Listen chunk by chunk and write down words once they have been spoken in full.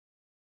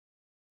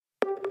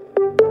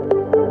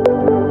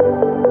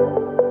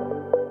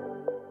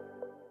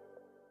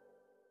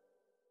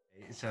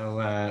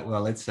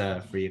Well, it's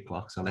 3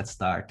 o'clock, so let's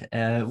start.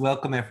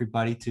 Welcome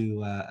everybody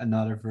to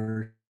another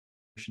version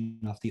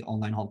of the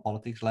online Hot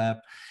Politics Lab.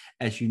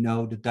 As you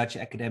know, the Dutch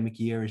academic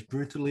year is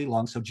brutally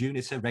long, so June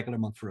is a regular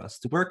month for us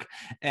to work.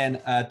 And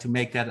to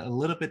make that a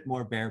little bit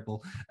more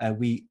bearable,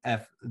 we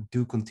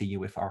do continue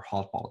with our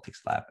Hot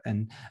Politics Lab.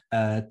 And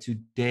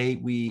today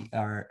we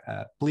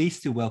are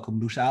pleased to welcome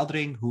Loes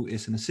Aaldering, who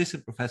is an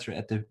assistant professor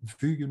at the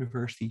VU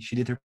University. She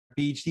did her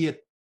PhD at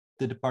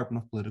the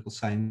Department of Political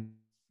Science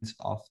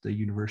of the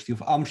University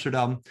of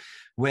Amsterdam,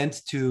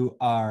 went to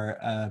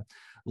our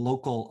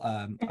local,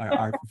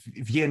 our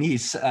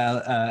Viennese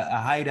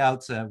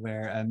hideout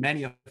where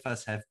many of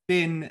us have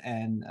been,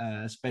 and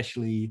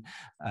especially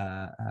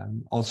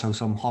also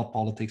some Hot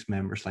Politics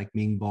members like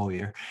Ming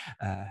Boyer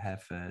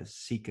have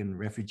seeken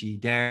refugee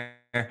there.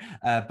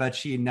 But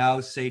she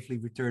now safely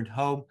returned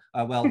home.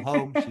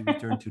 She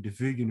returned to the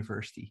VU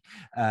University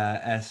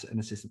as an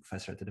assistant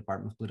professor at the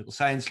Department of Political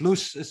Science.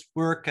 Loes's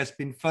work has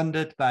been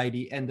funded by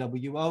the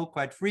NWO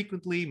quite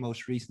frequently,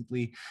 most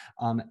recently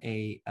on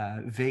a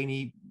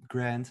Veni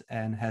grant,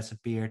 and has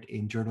appeared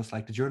in journals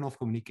like the Journal of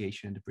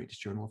Communication and the British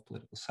Journal of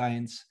Political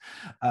Science.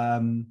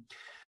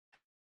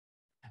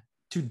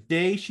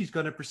 Today, she's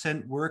going to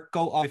present work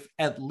with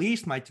at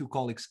least my two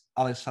colleagues,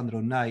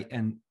 Alessandro Nai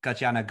and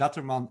Katjana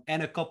Gatterman,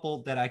 and a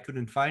couple that I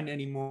couldn't find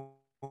anymore.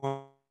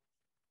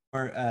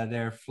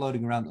 They're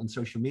floating around on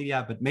social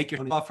media, but make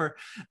your own offer.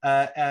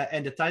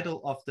 And the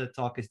title of the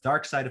talk is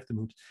Dark Side of the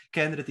Mood,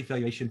 Candidate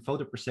Evaluation,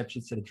 Voter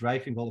Perceptions, and the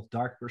Driving Role of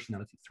Dark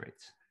Personality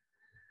Traits.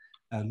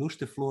 Loes,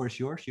 the floor is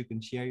yours. You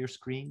can share your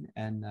screen.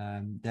 And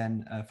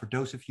then for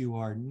those of you who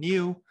are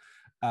new,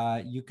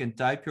 you can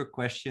type your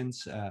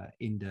questions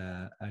in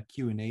the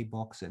Q&A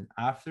box. And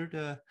after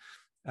the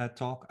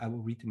talk, I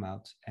will read them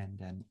out and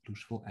then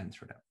Loes will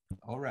answer them.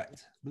 All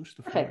right, Loes,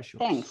 the floor is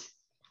yours. Thanks.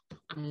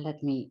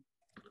 Let me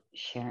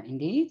share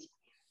indeed.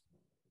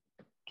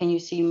 Can you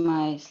see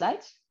my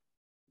slides?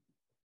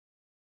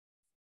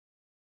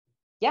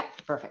 Yeah,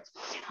 perfect.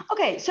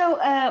 Okay, so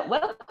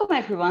welcome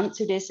everyone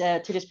to this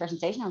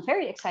presentation. I'm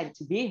very excited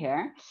to be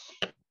here.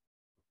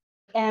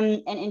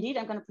 And indeed,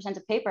 I'm going to present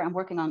a paper I'm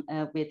working on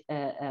with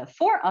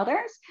 4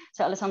 others.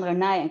 So Alessandro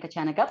Nai and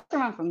Katjana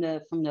Gatterman from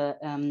the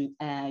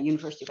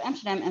University of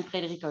Amsterdam, and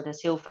Federico da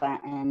Silva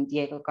and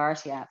Diego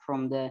Garcia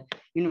from the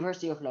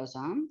University of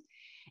Lausanne.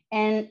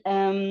 And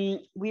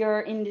we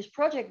are in this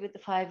project with the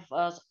 5 of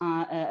us,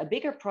 a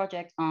bigger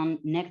project on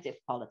negative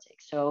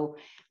politics. So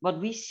what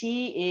we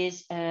see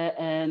is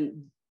the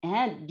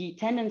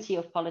tendency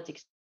of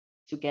politics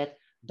to get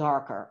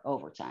darker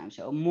over time.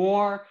 So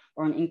more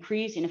or an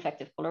increase in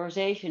effective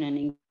polarization,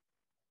 an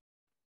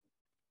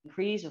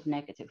increase of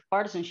negative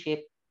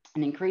partisanship,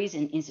 an increase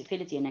in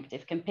incivility and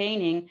negative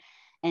campaigning.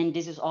 And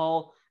this is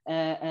all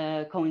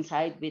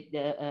coincide with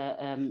the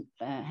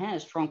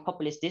strong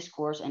populist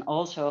discourse, and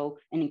also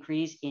an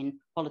increase in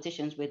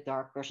politicians with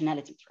dark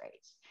personality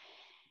traits.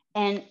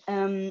 And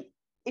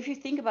if you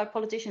think about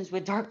politicians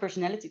with dark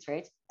personality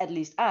traits, at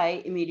least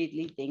I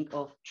immediately think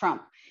of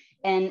Trump.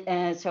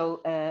 And so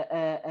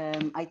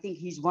I think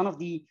he's one of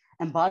the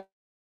embodiments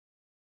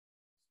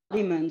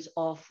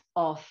of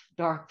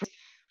dark.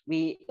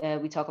 We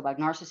talk about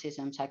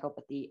narcissism,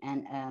 psychopathy,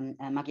 and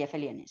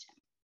Machiavellianism.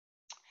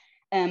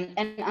 And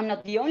I'm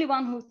not the only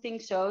one who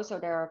thinks so. So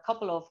there are a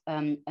couple of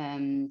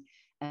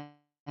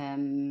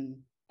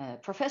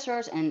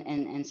professors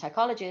and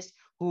psychologists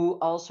who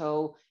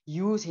also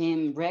use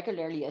him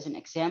regularly as an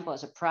example,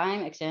 as a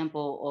prime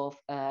example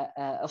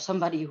of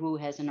somebody who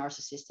has a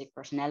narcissistic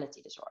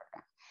personality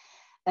disorder.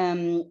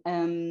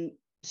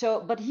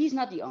 But he's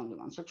not the only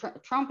one. So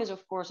Trump is,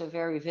 of course, a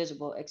very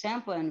visible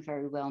example and a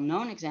very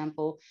well-known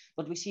example,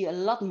 but we see a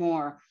lot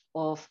more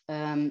of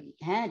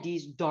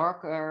these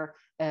darker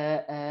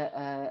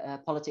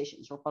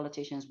politicians, or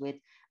politicians with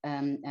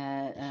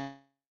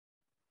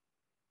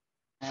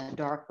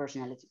dark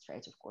personality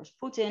traits, of course,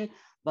 Putin,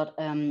 but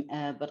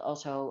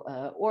also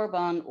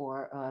Orban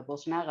or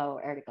Bolsonaro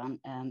or Erdogan,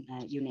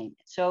 you name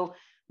it. So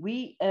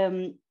we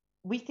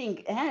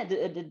think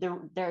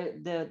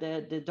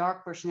the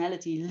dark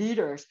personality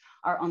leaders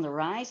are on the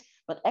rise,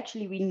 but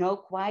actually we know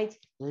quite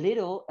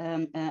little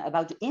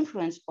about the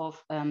influence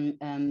of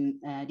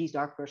these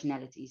dark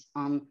personalities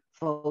on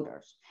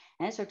voters.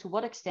 And so to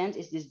what extent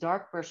is this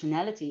dark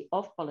personality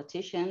of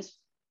politicians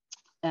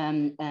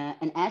an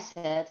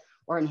asset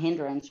or a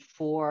hindrance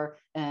for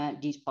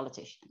these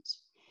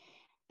politicians?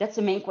 That's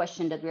the main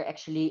question that we're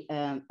actually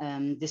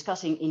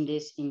discussing in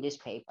this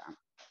paper.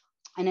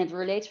 And it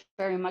relates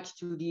very much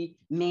to the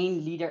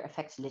main leader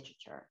effects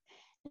literature.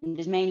 And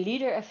this main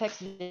leader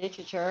effects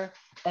literature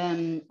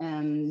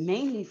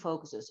mainly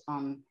focuses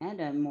on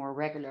the more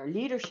regular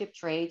leadership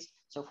traits.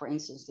 So for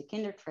instance, the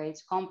kinder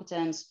traits,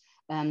 competence,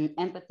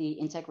 empathy,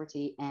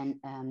 integrity, and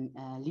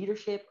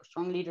leadership, or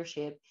strong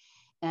leadership.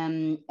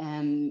 And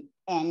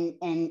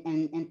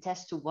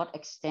test to what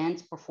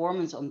extent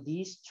performance on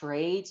these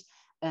traits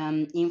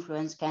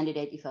influence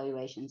candidate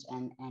evaluations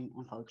and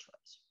vote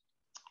choice.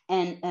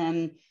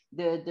 And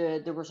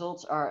the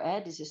results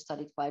are, this is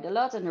studied quite a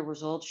lot, and the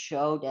results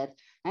show that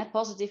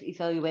positive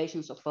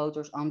evaluations of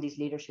voters on these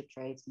leadership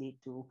traits lead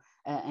to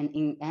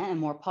a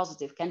more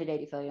positive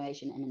candidate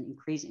evaluation and an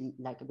increase in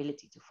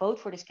likability to vote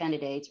for these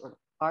candidates or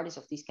parties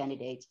of these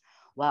candidates,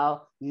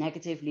 while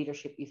negative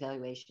leadership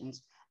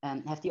evaluations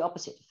have the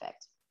opposite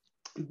effect.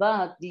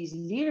 But these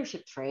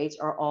leadership traits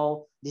are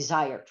all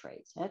desired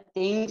traits,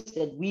 things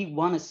that we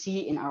want to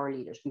see in our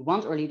leaders. We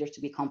want our leaders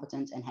to be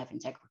competent and have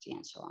integrity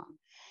and so on.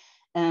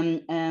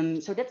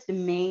 So that's the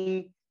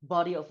main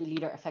body of the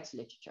leader effects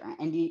literature.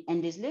 And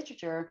this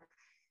literature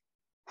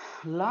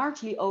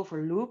largely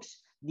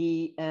overlooks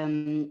the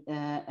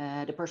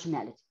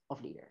personality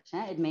of leaders.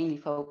 It mainly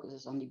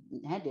focuses on the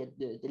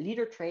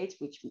leader traits,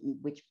 which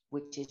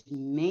is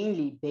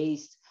mainly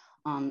based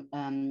on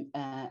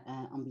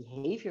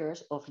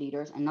behaviors of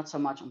leaders and not so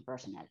much on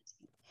personality.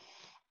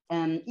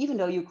 Even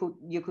though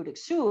you could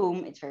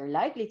assume, it's very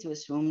likely to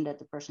assume that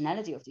the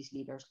personality of these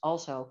leaders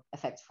also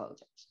affects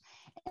voters.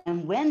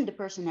 And when the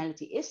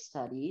personality is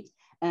studied,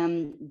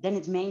 then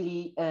it's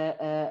mainly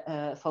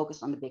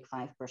focused on the big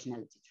five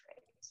personality traits.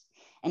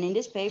 And in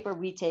this paper,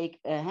 we take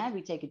a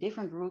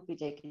different route, we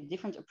take a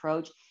different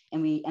approach,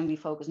 and we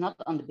focus not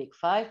on the big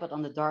five, but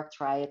on the dark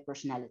triad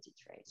personality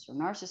traits. So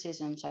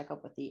narcissism,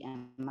 psychopathy,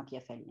 and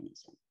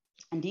Machiavellianism.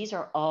 And these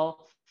are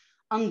all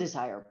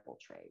undesirable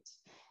traits.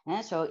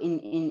 So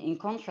in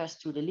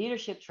contrast to the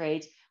leadership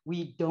traits,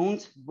 we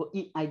don't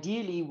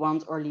ideally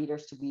want our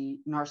leaders to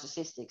be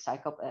narcissistic,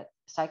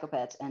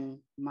 psychopaths, and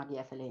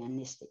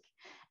Machiavellianistic,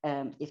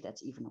 if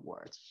that's even a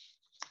word.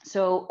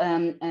 So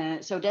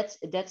that's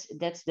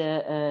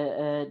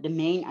the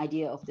main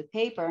idea of the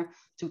paper,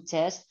 to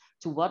test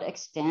to what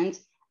extent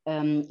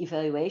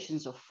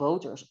evaluations of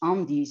voters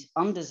on these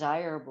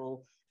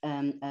undesirable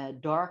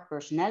dark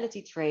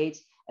personality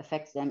traits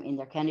affect them in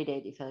their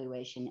candidate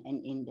evaluation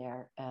and in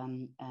their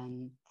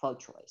vote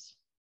choice.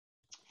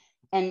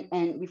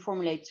 And we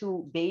formulate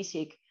two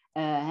basic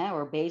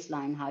or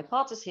baseline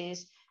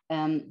hypotheses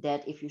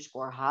that if you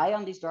score high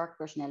on these dark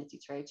personality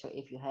traits, so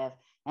if you have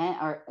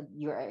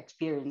you're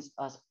experienced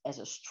as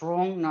a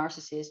strong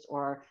narcissist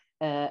or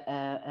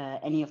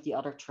any of the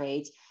other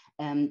traits,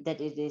 that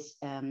it is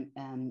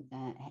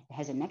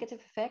has a negative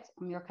effect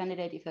on your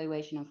candidate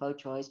evaluation and vote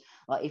choice.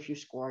 While if you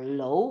score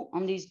low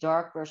on these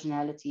dark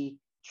personality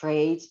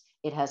traits,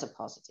 it has a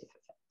positive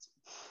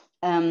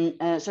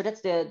effect. So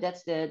that's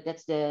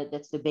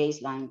the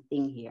baseline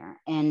thing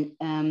here. And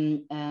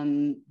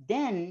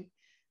then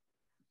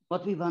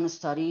what we want to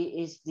study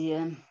is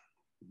the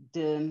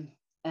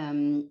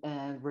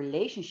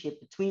relationship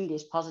between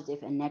this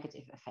positive and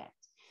negative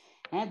effect.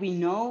 And we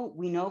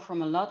know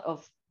from a lot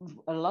of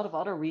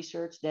other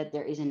research that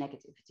there is a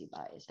negativity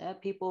bias.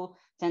 People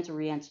tend to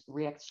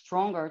react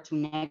stronger to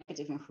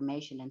negative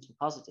information than to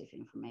positive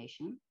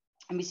information.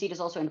 And we see this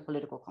also in the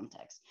political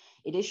context.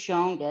 It is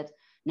shown that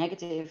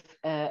negative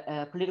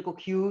political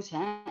cues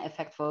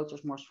affect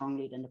voters more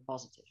strongly than the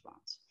positive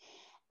ones.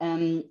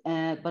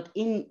 But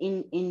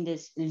in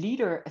this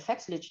leader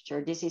effects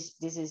literature, this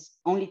is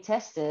only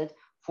tested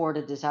for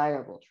the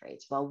desirable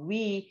traits. While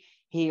we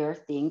here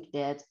think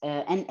that,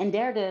 and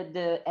there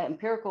the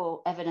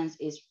empirical evidence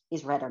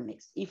is rather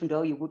mixed, even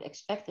though you would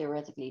expect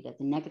theoretically that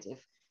the negative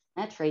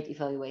trait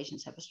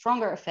evaluations have a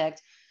stronger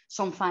effect.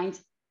 Some find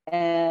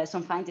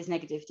this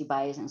negativity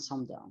bias and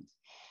some don't.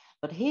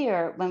 But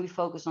here, when we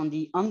focus on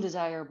the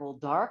undesirable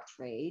dark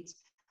traits,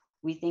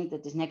 we think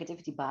that this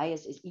negativity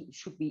bias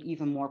should be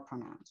even more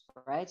pronounced,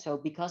 right? So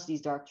because these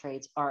dark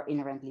traits are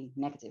inherently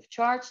negative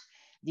charged,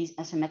 these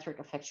asymmetric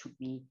effects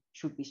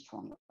should be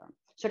stronger.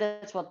 So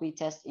that's what we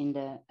test in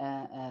the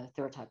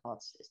third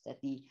hypothesis,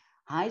 that the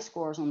high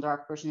scores on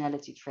dark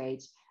personality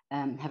traits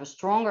have a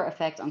stronger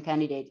effect on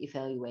candidate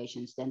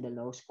evaluations than the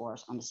low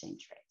scores on the same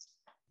traits,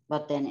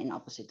 but then in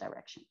opposite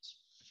directions.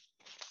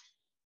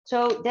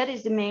 So that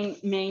is the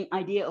main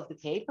idea of the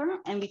paper,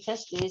 and we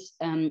test this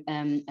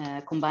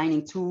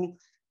combining two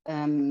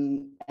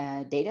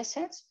data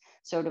sets.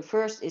 So the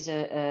first is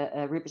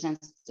a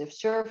representative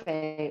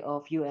survey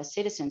of US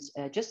citizens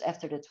just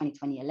after the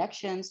 2020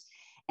 elections,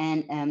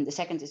 and the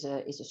second is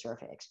a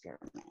survey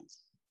experiment.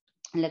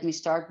 And let me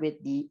start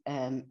with the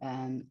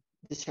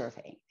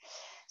survey.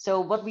 So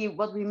what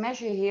we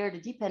measure here, the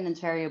dependent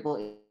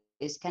variable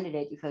is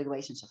candidate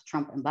evaluations of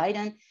Trump and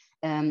Biden,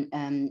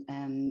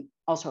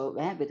 also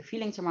with a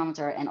feeling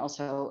thermometer, and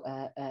also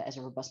as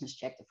a robustness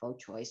check, the vote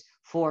choice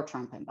for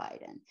Trump and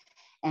Biden.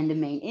 And the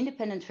main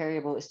independent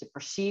variable is the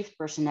perceived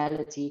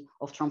personality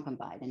of Trump and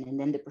Biden, and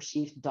then the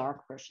perceived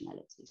dark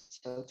personalities.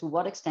 So to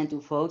what extent do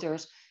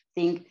voters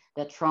think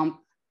that Trump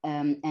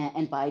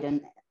and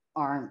Biden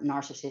are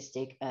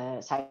narcissistic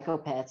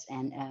psychopaths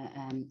and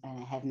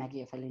have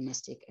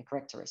Machiavellianistic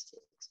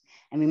characteristics?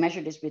 And we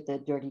measure this with the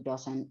Dirty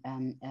Dozen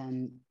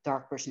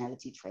dark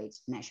personality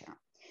traits measure.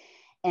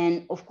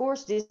 And of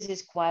course, this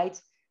is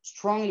quite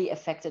strongly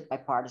affected by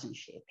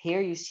partisanship.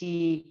 Here you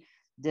see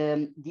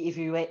the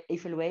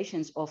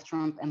evaluations of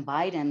Trump and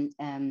Biden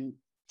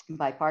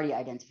by party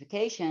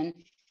identification.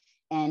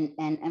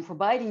 And for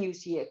Biden, you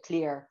see a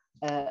clear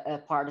a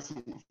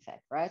partisan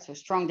effect, right? So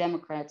strong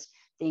Democrats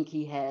think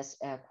he has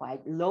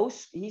quite low,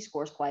 he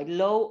scores quite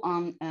low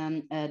on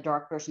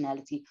dark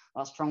personality,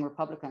 while strong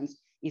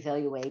Republicans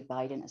evaluate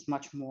Biden as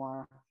much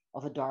more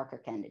of a darker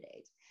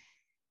candidate.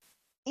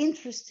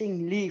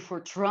 Interestingly, for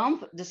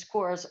Trump, the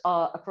scores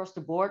across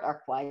the board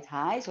are quite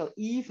high. So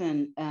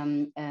even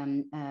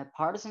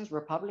partisans,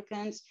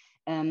 Republicans,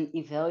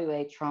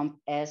 evaluate Trump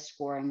as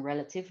scoring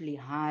relatively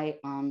high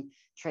on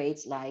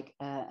traits like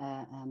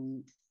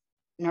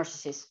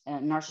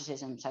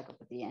narcissism,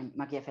 psychopathy, and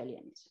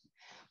Machiavellianism.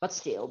 But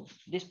still,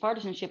 this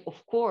partisanship,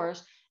 of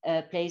course,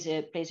 plays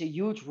a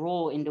huge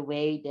role in the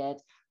way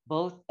that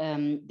both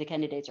the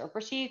candidates are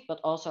perceived, but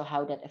also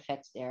how that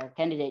affects their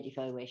candidate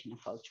evaluation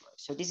and vote choice.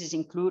 So this is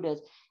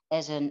included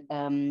as an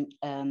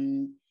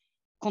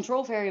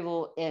control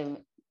variable,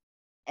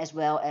 as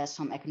well as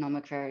some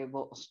economic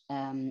variables,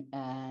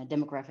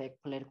 demographic,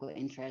 political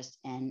interest,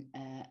 and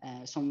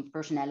some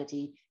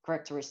personality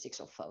characteristics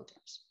of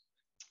voters.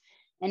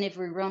 And if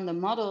we run the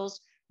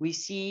models, we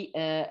see,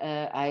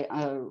 I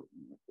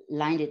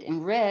lined it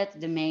in red,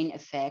 the main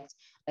effect,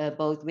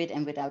 both with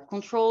and without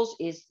controls,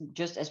 is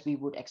just as we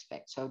would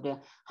expect. So the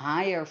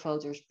higher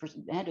voters,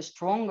 the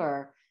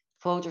stronger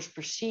voters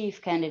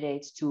perceive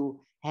candidates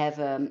to have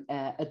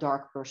a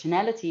dark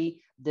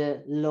personality,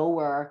 the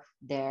lower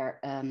their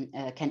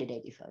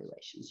candidate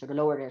evaluation. So the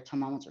lower their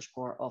thermometer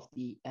score of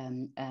the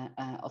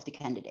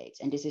candidates.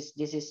 And this is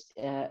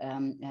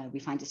we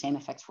find the same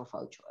effects for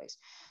vote choice.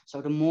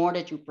 So the more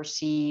that you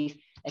perceive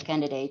a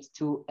candidate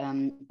to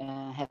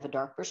have a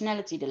dark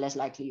personality, the less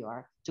likely you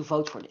are to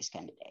vote for this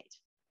candidate.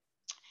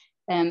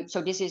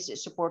 So this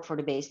is support for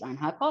the baseline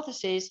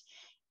hypothesis.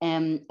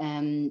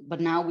 But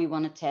now we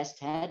want to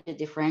test the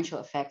differential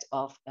effect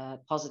of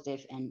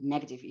positive and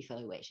negative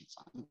evaluations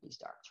on these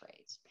dark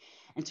traits.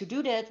 And to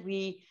do that,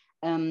 we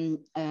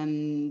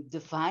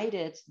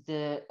divided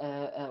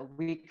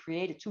we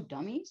created two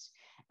dummies,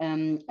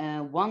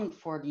 one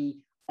for the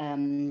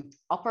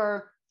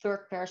upper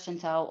third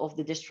percentile of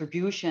the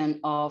distribution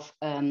of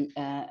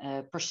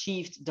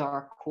perceived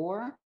dark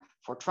core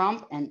for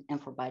Trump and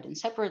for Biden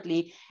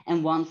separately,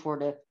 and one for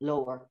the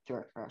lower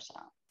third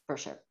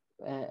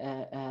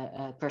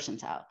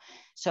percentile.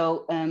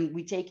 So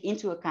we take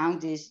into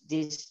account this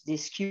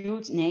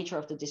skewed nature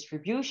of the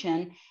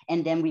distribution,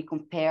 and then we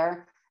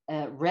compare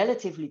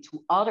relatively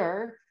to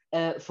other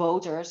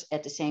voters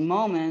at the same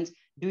moment.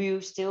 Do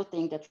you still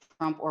think that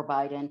Trump or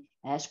Biden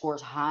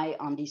scores high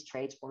on these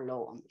traits or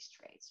low on these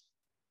traits?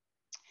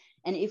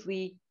 And if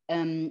we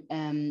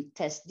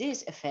test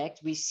this effect,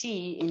 we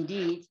see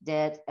indeed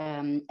that,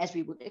 as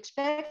we would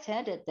expect,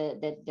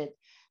 that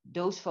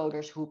those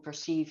voters who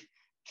perceive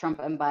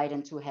Trump and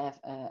Biden to have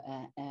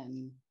a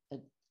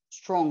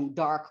strong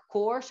dark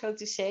core, so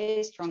to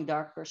say, strong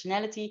dark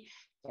personality,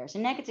 there's a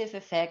negative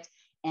effect,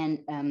 and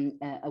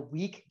a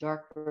weak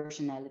dark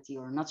personality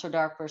or not so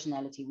dark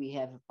personality, we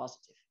have a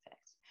positive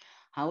effect.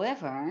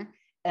 However,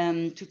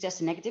 to test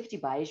the negativity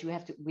bias, we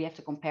have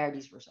to compare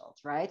these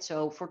results, right?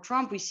 So for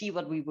Trump, we see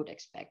what we would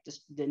expect.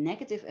 The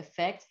negative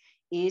effect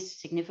is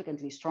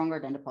significantly stronger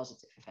than the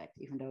positive effect,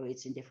 even though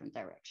it's in different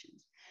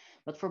directions.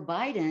 But for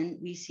Biden,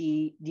 we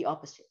see the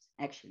opposite,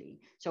 actually.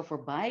 So for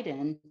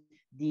Biden,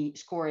 the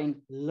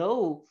scoring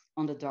low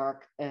on the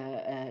dark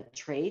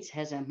traits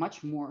has a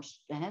much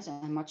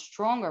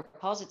stronger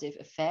positive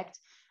effect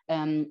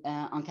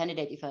on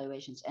candidate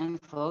evaluations and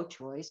vote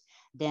choice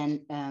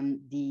than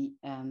the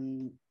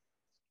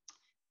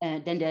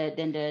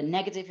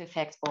negative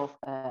effect of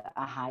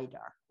a high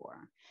dark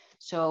core.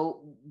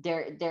 So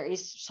there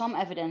is some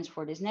evidence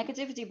for this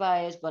negativity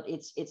bias, but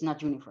it's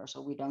not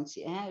universal. We don't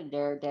see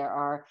there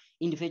are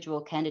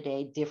individual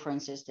candidate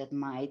differences that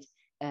might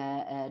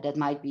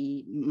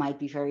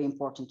be very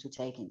important to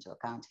take into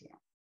account here.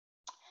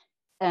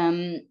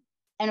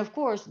 And of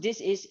course, this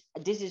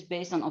is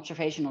based on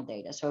observational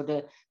data. So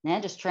the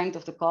strength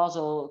of the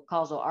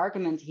causal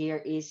argument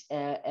here is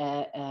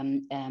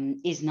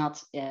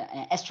not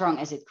as strong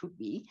as it could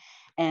be,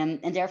 and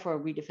therefore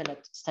we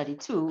developed study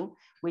 2,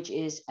 which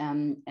is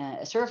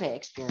a survey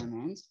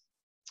experiment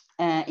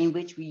in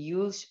which we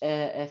use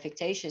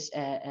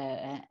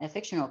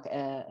fictional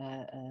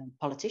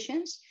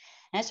politicians,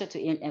 and so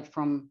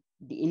from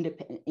the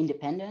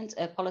independent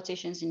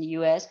politicians in the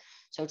US,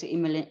 so to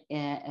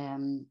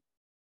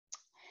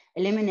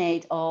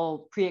eliminate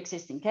all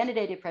pre-existing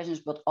candidate presence,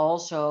 but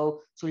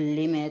also to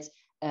limit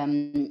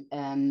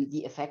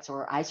the effects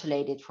or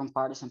isolate it from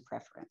partisan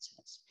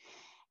preferences.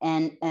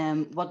 And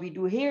what we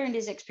do here in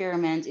this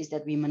experiment is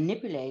that we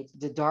manipulate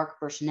the dark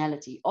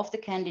personality of the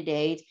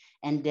candidate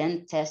and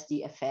then test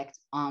the effect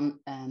on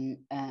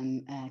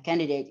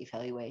candidate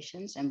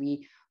evaluations. And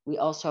we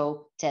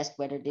also test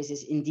whether this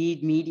is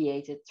indeed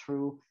mediated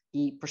through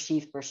the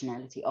perceived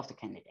personality of the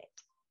candidate.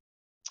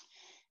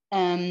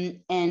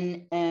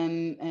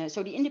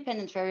 So the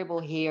independent variable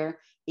here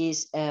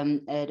is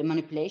the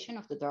manipulation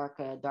of the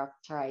dark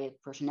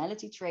triad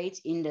personality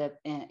traits in the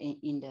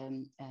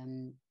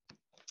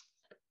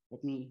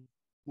let me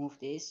move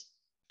this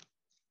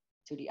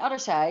to the other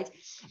side,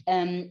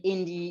 in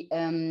the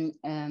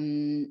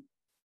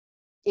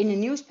In a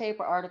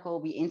newspaper article,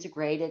 we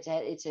integrated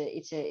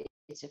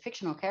it's a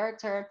fictional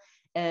character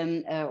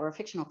or a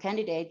fictional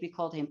candidate. We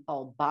called him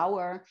Paul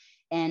Bauer,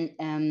 and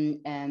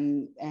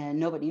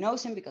nobody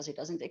knows him because he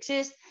doesn't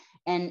exist.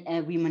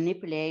 And we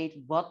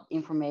manipulate what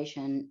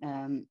information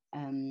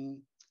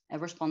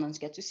respondents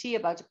get to see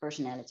about the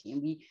personality,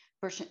 and we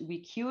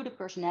cue the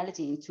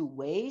personality in two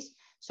ways.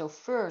 So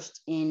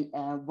first, in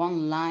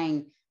one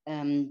line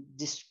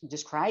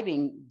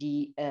describing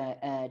the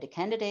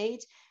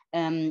candidate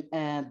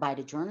by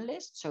the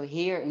journalist. So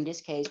here, in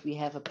this case, we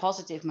have a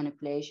positive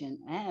manipulation,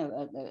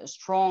 a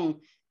strong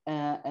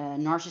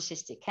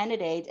narcissistic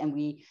candidate, and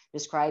we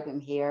describe him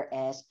here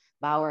as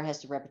Bauer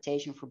has the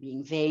reputation for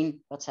being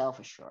vain but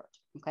self-assured.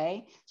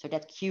 Okay, so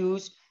that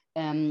cues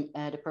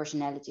the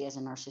personality as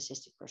a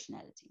narcissistic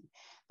personality.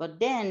 But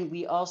then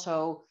we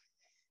also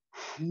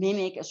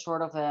mimic a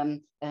sort of a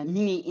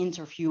mini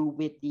interview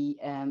with the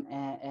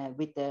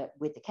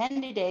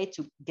candidate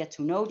to get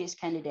to know this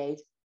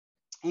candidate,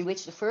 in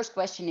which the first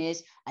question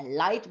is a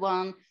light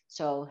one.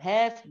 So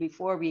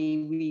before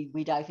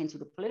we dive into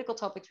the political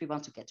topics, we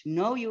want to get to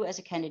know you as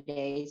a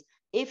candidate.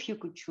 If you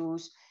could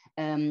choose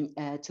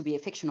to be a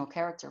fictional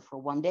character for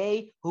one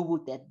day, who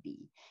would that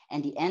be?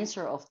 And the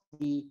answer of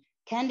the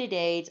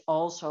candidate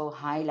also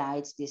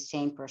highlights this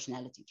same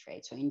personality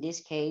trait. So in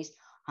this case,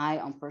 high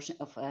on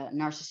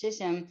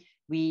narcissism,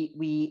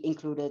 we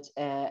included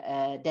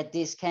that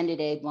this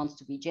candidate wants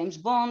to be James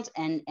Bond,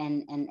 and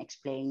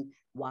explain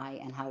why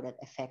and how that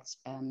affects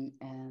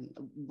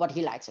what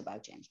he likes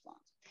about James Bond.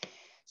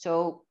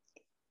 So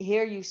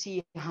here you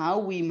see how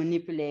we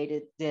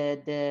manipulated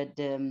the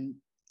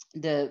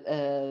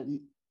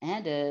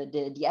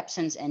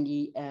absence and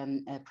the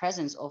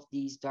presence of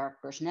these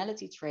dark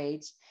personality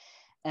traits,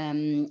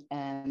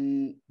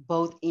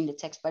 both in the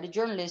text by the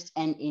journalist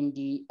and in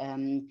the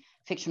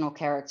fictional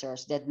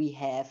characters that we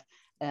have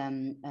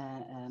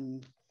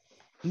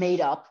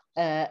made up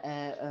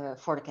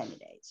for the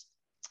candidates.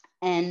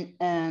 And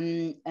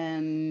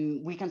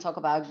we can talk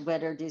about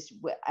whether this,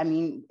 I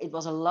mean, it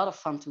was a lot of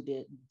fun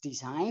to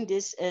design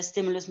this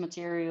stimulus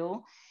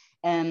material.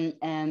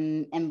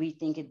 And we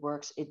think it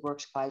works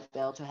quite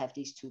well to have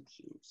these two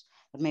cues.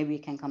 But maybe we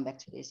can come back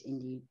to this in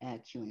the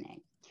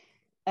Q&A.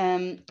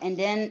 And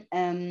then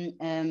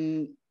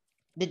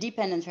the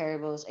dependent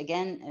variables,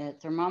 again, a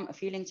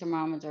feeling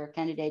thermometer,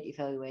 candidate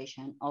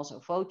evaluation, also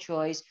vote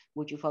choice.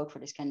 Would you vote for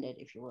this candidate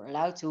if you were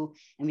allowed to?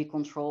 And we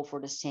control for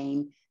the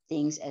same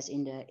things as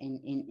in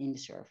the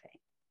survey.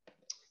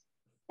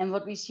 And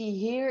what we see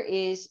here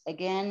is,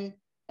 again,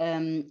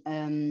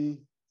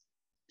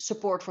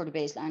 support for the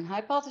baseline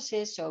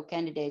hypothesis. So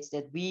candidates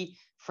that we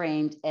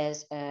framed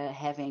as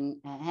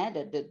having had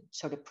the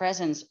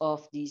presence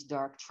of these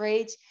dark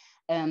traits,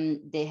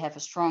 they have a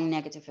strong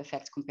negative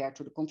effect compared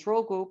to the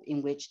control group,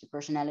 in which the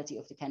personality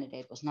of the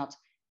candidate was not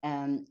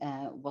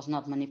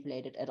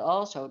manipulated at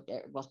all. So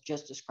there was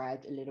just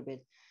described a little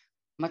bit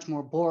much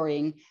more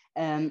boring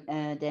than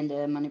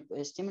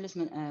the stimulus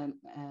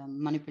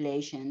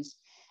manipulations.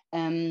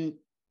 And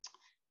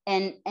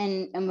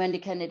when the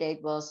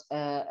candidate was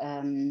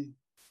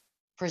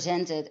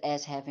presented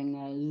as having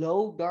a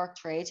low dark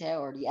traits,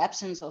 or the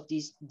absence of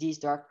these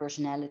dark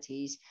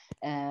personalities,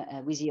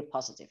 we see a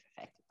positive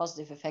effect. The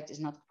positive effect is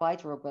not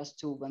quite robust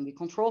to when we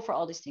control for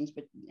all these things,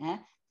 but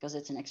because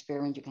it's an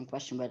experiment, you can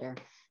question whether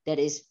that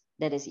is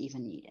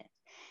even needed.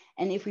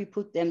 And if we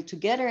put them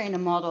together in a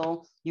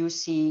model, you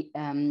see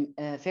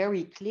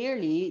very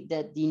clearly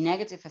that the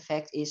negative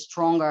effect is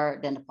stronger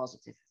than the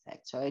positive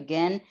effect. So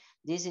again,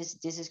 this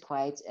is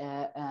quite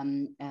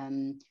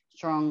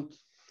strong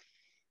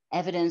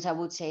evidence, I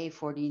would say,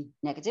 for the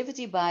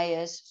negativity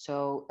bias.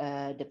 So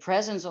the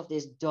presence of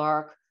this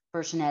dark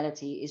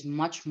personality is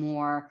much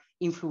more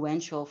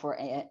influential for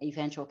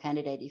eventual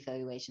candidate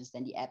evaluations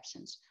than the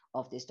absence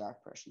of this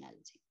dark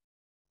personality.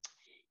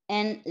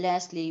 And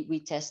lastly, we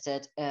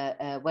tested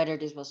whether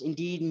this was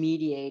indeed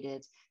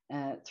mediated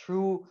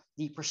through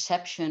the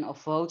perception of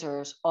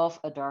voters of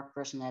a dark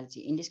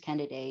personality in these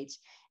candidates.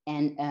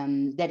 And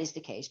that is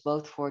the case,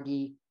 both for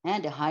the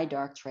high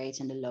dark traits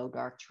and the low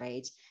dark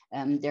traits.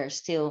 There's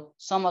still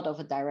somewhat of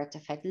a direct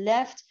effect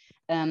left,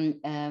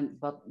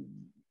 but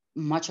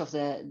much of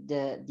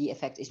the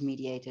effect is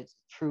mediated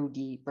through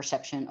the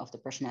perception of the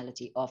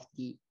personality of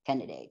the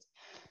candidate.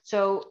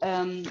 So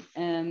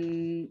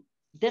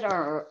that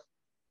are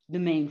the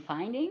main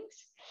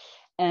findings.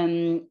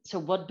 So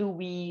what do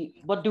we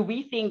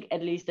think,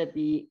 at least, that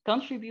we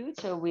contribute?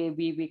 So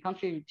we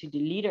contribute to the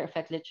leader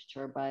effect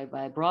literature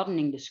by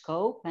broadening the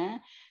scope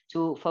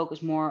to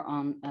focus more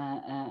on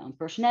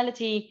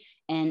personality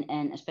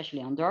and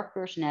especially on dark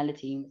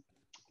personality.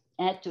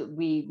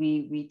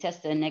 We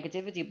test the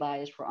negativity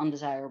bias for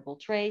undesirable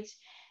traits,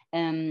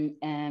 and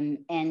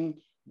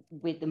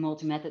with the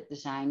multi-method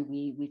design,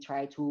 we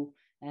try to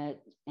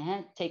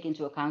take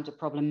into account the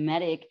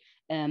problematic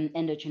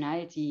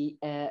endogeneity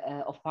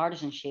of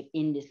partisanship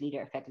in this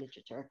leader effect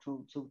literature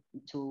to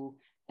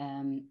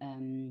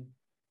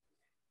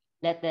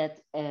let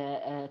that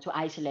to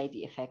isolate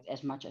the effect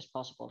as much as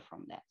possible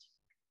from that.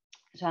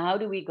 So how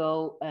do we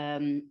go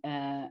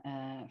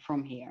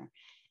from here.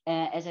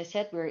 As I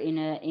said, we're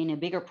in a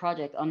bigger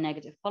project on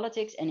negative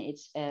politics, and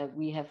it's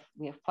we have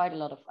quite a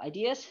lot of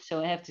ideas.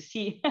 So I have to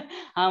see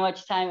how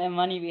much time and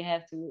money we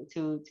have to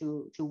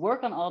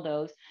work on all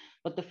those.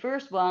 But the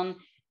first one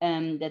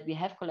that we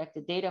have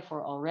collected data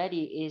for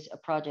already is a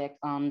project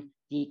on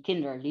the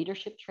kinder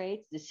leadership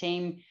traits. The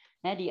same.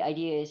 The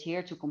idea is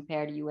here to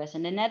compare the US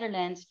and the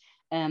Netherlands,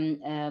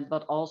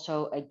 but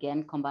also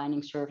again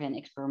combining survey and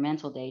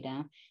experimental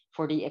data.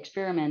 For the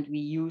experiment, we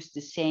use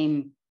the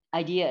same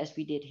idea as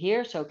we did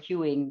here, so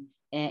queuing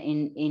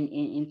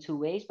in two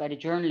ways, by the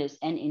journalist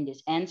and in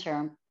this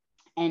answer.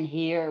 And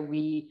here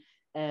we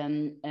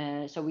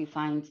so we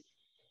find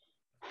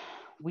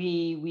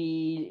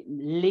we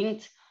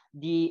linked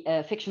the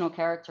fictional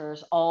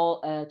characters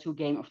all to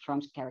Game of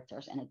Thrones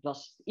characters, and it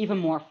was even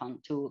more fun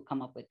to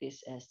come up with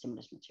this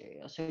stimulus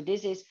material. So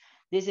this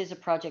is a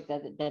project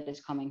that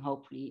is coming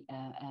hopefully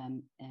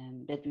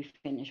that we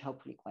finish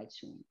hopefully quite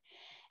soon.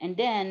 And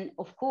then,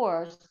 of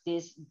course,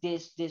 these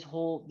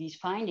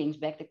findings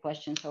beg the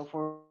question, so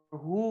for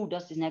who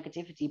does this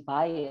negativity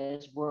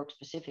bias work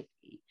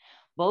specifically?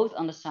 Both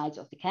on the sides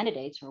of the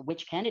candidates, or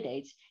which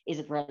candidates is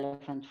it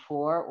relevant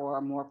for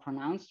or more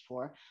pronounced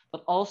for,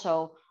 but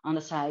also on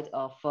the side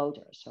of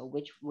voters. So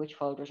which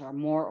voters are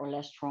more or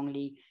less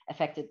strongly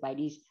affected by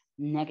these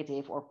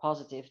negative or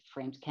positive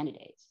framed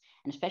candidates.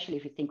 And especially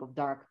if you think of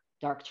dark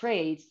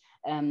traits,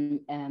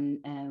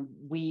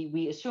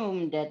 we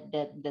assume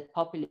that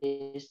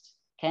populist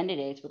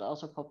candidates, but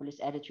also populist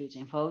attitudes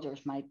in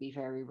voters might be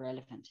very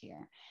relevant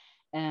here,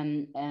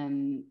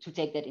 to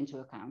take that into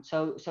account.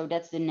 So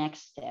that's the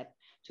next step,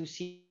 to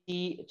see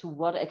to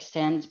what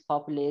extent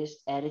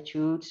populist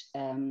attitudes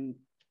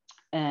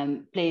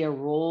play a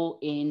role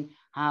in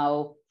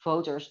how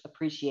voters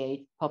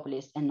appreciate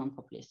populist and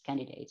non-populist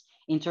candidates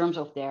in terms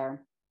of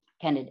their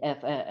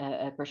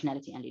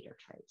personality and leader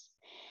traits.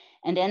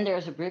 And then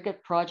there's a bigger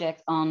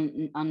project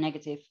on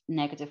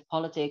negative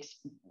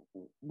politics,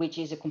 which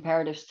is a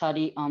comparative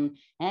study on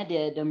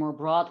the more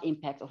broad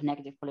impact of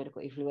negative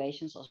political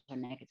evaluations, also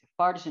negative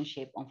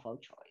partisanship on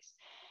vote choice.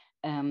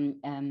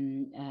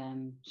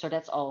 So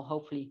that's all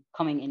hopefully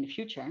coming in the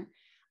future.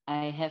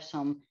 I have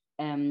some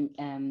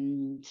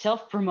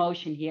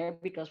self-promotion here,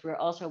 because we're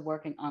also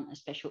working on a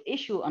special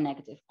issue on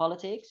negative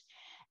politics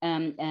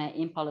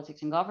in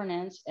politics and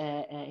governance.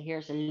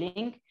 Here's a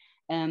link.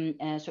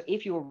 So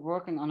if you're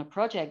working on a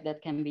project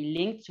that can be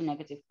linked to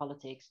negative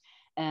politics,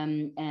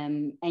 and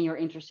you're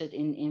interested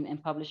in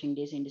publishing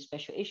this in the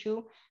special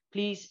issue,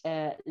 please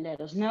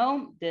let us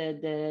know.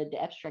 The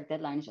abstract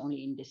deadline is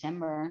only in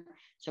December,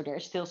 so there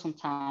is still some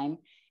time.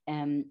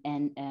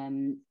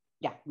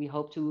 Yeah, we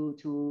hope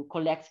to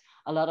collect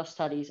a lot of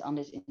studies on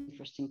this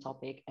interesting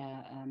topic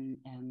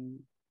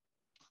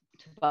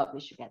to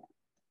publish together.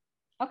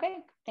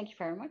 Okay, thank you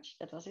very much.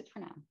 That was it for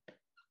now.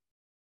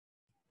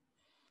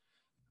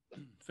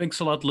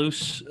 Thanks a lot,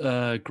 Loes.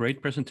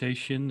 Great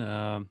presentation.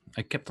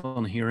 I kept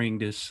on hearing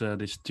this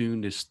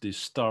tune, this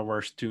Star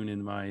Wars tune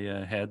in my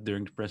head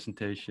during the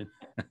presentation.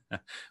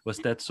 Was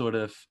that sort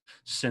of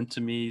sent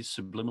to me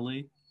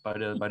subliminally by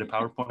the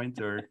PowerPoint,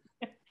 or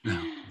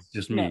no? It's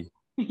just me. No.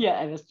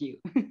 Yeah, it was you.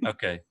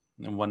 Okay.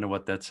 I wonder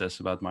what that says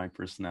about my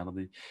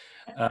personality.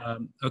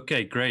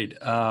 Okay, great.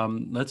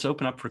 Let's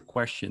open up for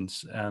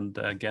questions. And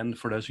again,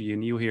 for those of you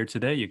new here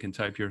today, you can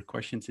type your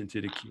questions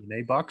into the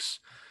Q&A box.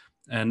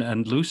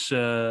 And Loes,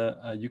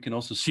 you can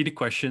also see the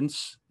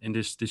questions in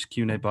this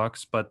Q&A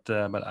box, but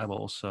I will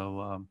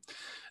also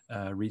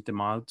read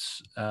them out.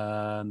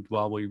 And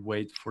while we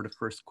wait for the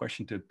first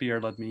question to appear,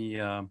 let me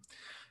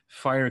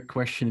fire a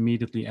question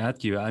immediately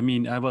at you. I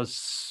mean, I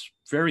was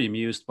very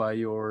amused by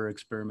your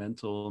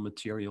experimental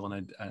material,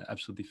 and I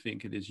absolutely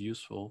think it is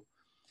useful.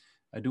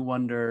 I do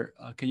wonder,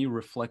 can you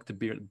reflect a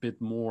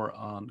bit more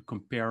on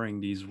comparing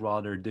these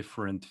rather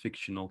different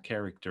fictional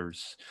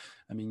characters?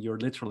 I mean, you're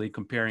literally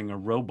comparing a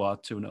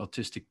robot to an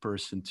autistic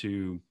person,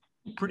 to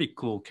pretty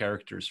cool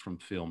characters from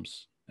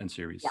films and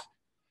series.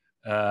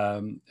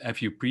 Yeah. Have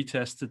you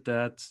pre-tested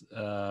that?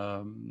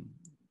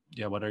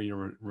 Yeah, what are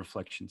your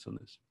reflections on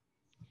this?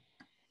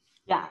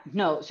 Yeah,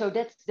 no, so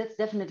that's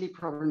definitely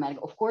problematic.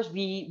 Of course,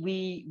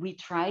 we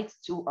tried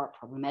to, or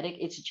problematic,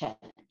 it's a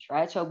challenge,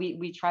 right? So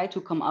we try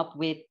to come up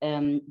with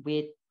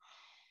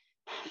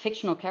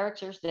fictional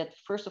characters that,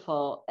 first of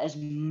all, as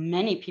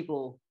many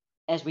people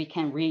as we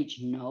can reach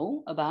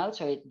know about.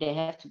 So they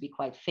have to be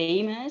quite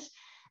famous,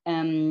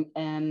 and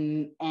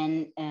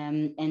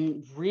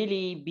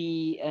really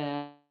be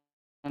a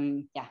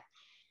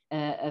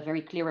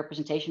very clear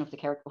representation of the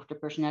character, of the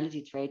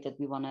personality trait that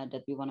we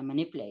wanna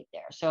manipulate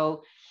there.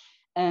 So.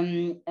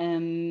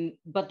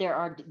 But there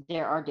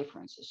are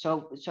differences.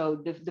 So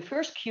the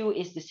first cue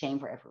is the same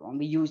for everyone.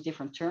 We use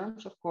different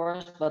terms, of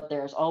course, but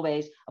there's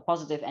always a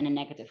positive and a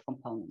negative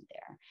component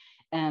there.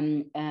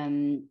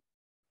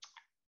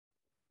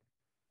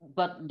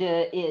 But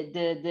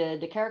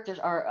the characters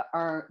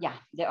are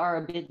they are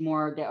a bit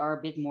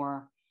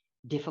more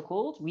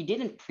difficult. We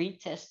didn't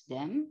pre-test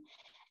them.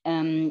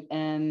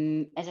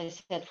 As I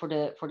said, for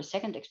the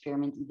second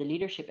experiment, the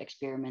leadership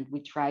experiment,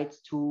 we tried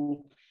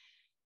to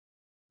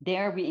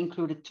There we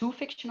included 2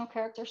 fictional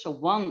characters, so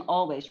one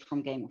always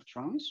from Game of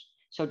Thrones.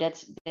 So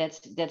that's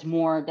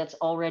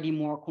already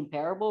more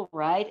comparable,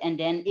 right? And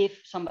then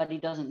if somebody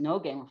doesn't know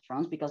Game of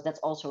Thrones, because that's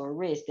also a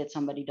risk that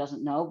somebody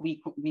doesn't know,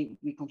 we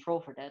control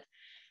for that.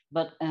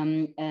 But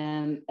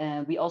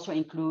we also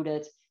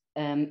included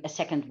a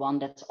second one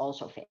that's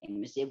also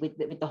famous,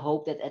 with the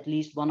hope that at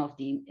least one of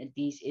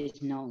these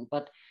is known.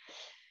 But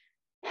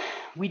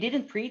we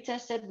didn't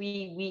pre-test it.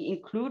 We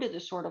included a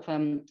sort of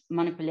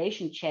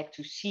manipulation check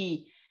to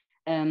see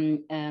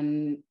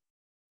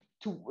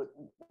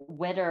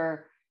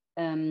whether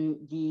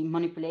the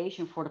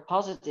manipulation for the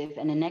positive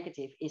and the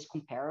negative is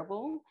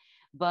comparable.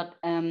 But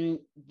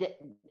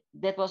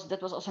that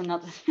was also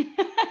not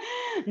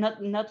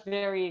not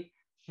very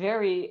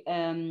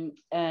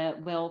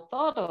well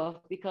thought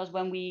of, because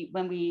when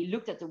we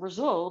looked at the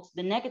results,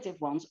 the negative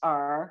ones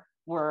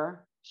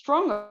were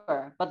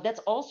stronger, but that's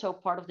also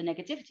part of the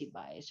negativity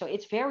bias. So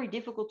it's very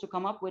difficult to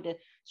come up with a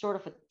sort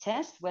of a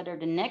test whether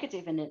the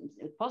negative and the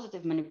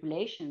positive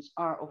manipulations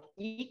are of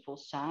equal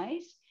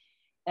size,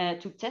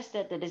 to test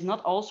that is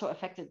not also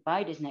affected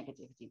by this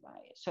negativity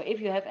bias. So if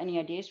you have any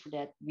ideas for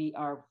that, we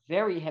are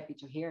very happy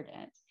to hear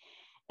that.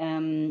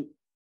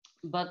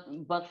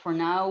 But for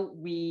now,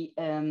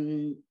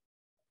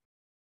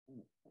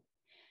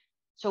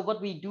 so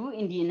what we do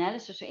in the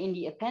analysis, so in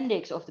the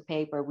appendix of the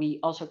paper, we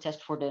also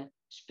test for the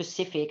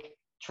specific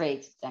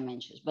trait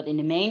dimensions. But in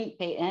the main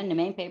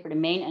paper, the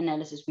main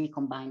analysis, we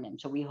combine them.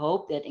 So we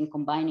hope that in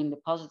combining the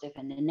positive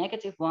and the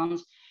negative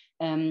ones,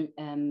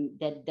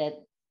 that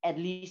at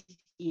least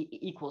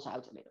equals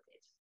out a little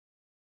bit.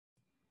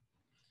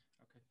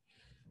 Okay.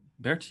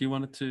 Bert, you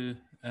wanted to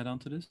add on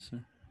to this?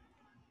 Or?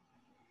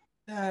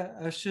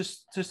 It's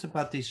just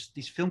about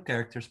these film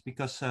characters,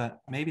 because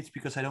maybe it's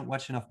because I don't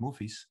watch enough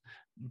movies,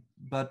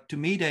 but to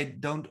me they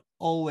don't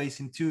always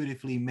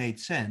intuitively make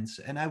sense.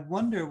 And I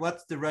wonder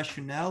what the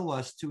rationale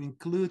was to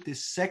include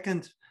this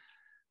second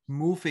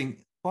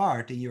moving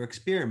part in your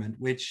experiment,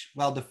 which,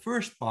 well, the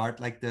first part,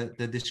 like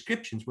the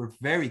descriptions, were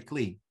very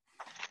clean.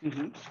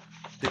 Mm-hmm.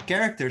 The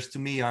characters to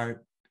me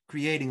are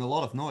creating a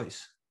lot of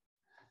noise,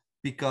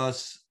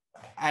 because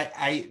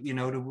I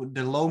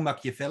the low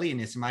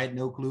Machiavellianism, I had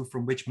no clue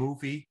from which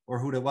movie or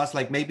who that was.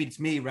 Like, maybe it's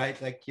me,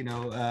 right? Like,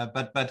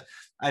 but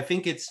I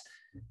think it's,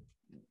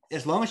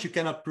 as long as you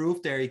cannot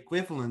prove they're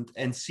equivalent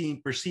and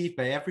perceived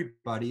by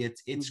everybody,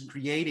 it's mm-hmm.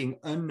 creating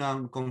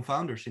unknown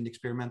confounders in the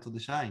experimental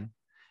design.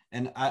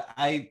 And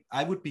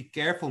I would be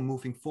careful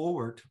moving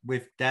forward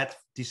with that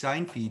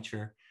design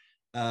feature,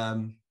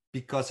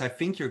 because I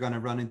think you're going to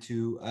run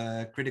into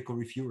critical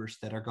reviewers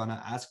that are going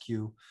to ask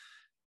you,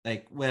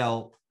 like,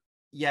 well,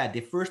 yeah,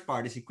 the first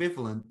part is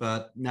equivalent,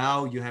 but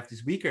now you have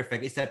this weaker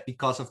effect. Is that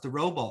because of the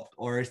robot,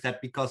 or is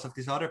that because of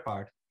this other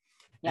part?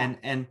 Yeah.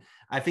 And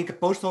I think a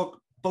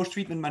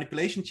post-treatment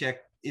manipulation check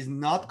is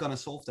not going to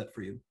solve that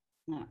for you.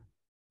 No.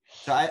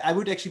 So I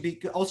would actually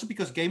be, also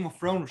because Game of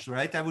Thrones,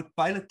 right? I would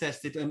pilot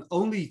test it and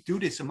only do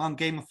this among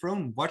Game of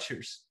Thrones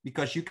watchers,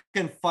 because you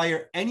can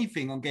fire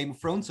anything on Game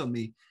of Thrones on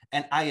me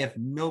and I have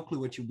no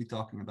clue what you'll be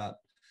talking about.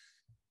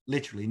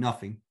 Literally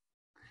nothing.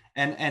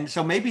 And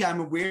so maybe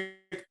I'm a weird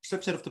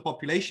subset of the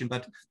population,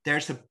 but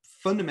there's a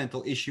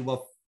fundamental issue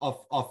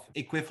of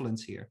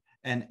equivalence here.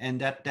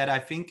 And that I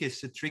think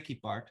is a tricky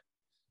part.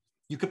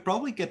 You could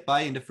probably get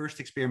by in the first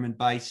experiment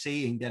by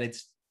saying that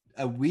it's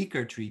a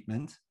weaker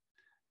treatment.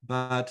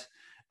 But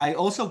I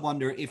also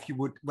wonder if you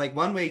would, like,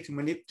 one way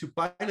to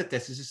pilot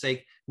test is to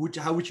say,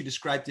 how would you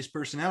describe this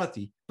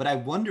personality? But I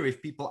wonder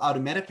if people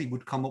automatically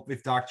would come up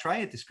with dark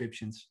triad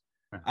descriptions.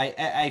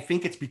 I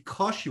think it's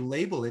because you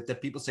label it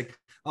that people say,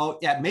 oh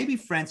yeah, maybe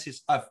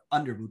Francis of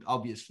Underwood,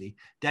 obviously,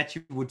 that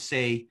you would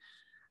say,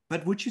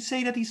 but would you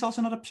say that he's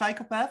also not a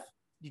psychopath?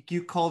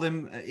 You call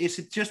him, is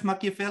it just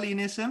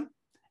Machiavellianism?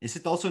 Is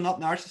it also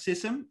not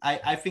narcissism?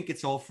 I think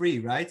it's all three,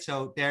 right?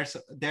 So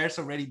there's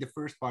already the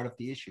first part of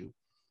the issue.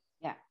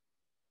 Yeah.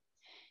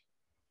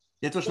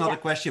 That was not a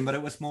question, but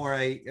it was more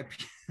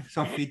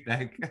some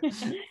feedback.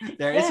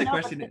 There is a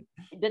question.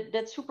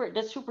 That's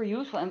super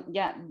useful. And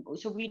yeah,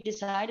 so we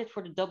decided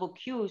for the double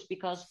Qs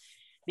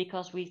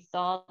because we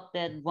thought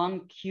that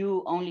one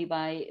Q only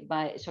by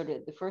so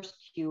the first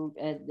Q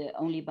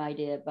only by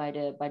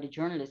the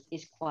journalist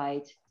is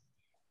quite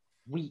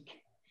weak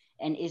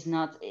and is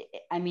not.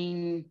 I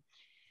mean,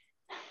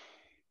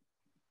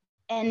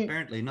 and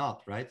apparently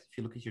not, right? If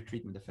you look at your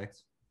treatment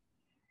effects.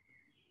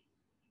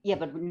 Yeah,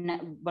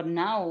 but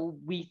now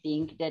we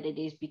think that it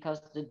is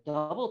because the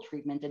double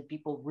treatment that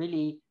people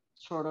really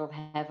sort of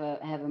have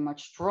a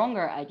much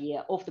stronger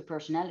idea of the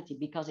personality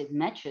because it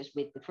matches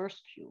with the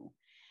first Q.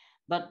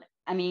 But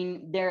I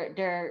mean,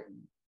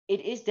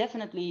 it is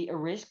definitely a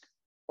risk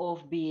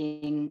of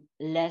being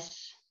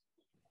less.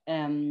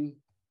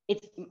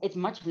 It's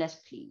much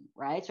less clean,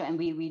 right? So, and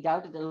we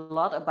doubted a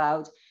lot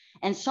about,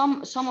 And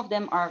some of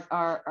them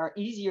are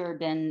easier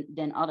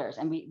than others.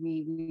 And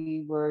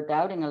we were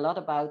doubting a lot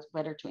about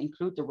whether to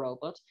include the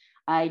robot.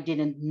 I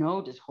didn't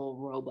know this whole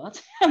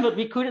robot, but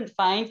we couldn't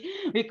find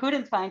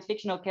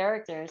fictional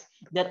characters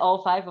that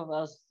all five of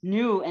us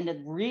knew and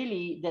that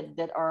really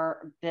that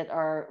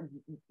are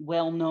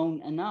well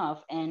known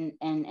enough and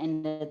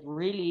that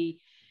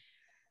really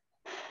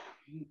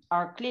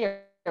are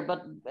clear,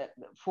 but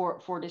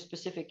for this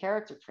specific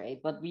character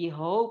trait. But we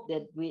hope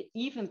that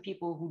even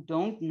people who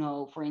don't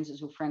know, for instance,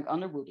 who Frank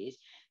Underwood is,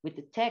 with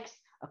the text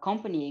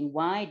accompanying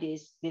why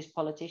this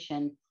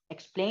politician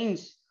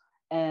explains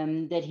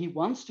that he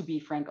wants to be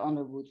Frank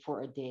Underwood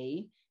for a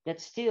day, that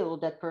still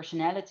that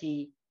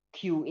personality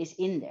cue is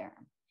in there.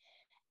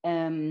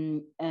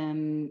 And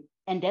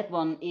that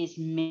one is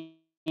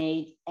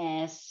made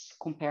as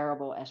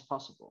comparable as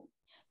possible.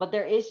 But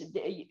there is,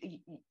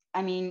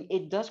 I mean,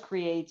 it does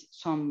create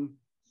some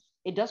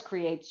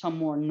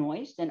more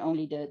noise than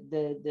only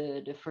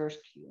the first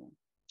cue.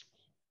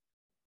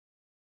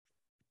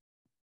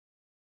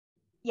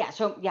 Yeah.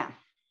 So yeah.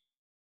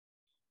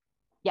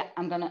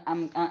 I'm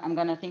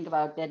gonna think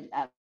about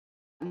that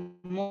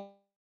more.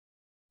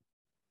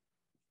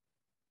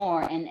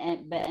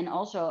 And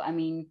also, I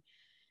mean,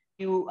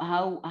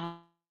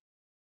 how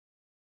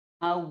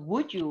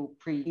would you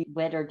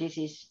whether this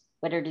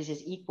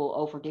is equal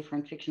over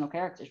different fictional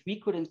characters?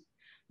 We couldn't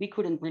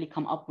really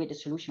come up with a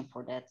solution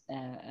for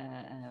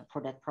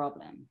that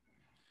problem.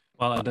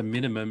 Well, at a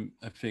minimum,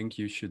 I think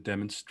you should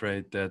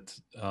demonstrate that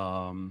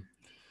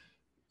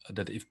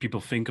that if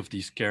people think of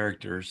these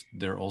characters,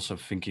 they're also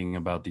thinking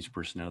about these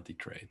personality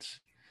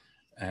traits.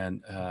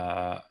 And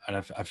I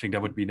think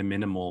that would be the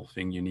minimal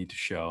thing you need to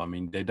show. I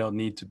mean, they don't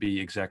need to be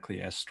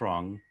exactly as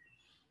strong,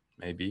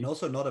 maybe. And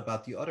also not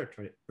about the other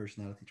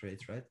personality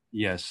traits, right?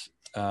 Yes.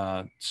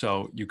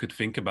 So you could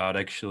think about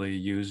actually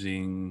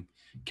using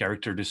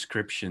character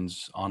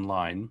descriptions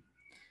online,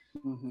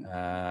 Mm-hmm.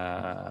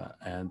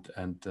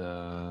 and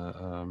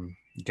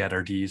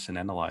gather these and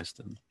analyze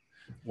them,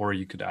 or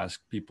you could ask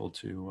people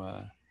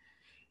to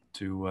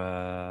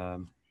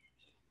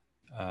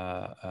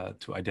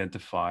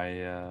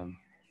identify.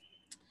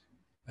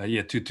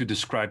 To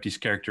describe these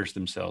characters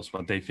themselves,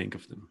 what they think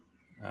of them.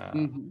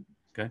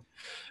 Okay.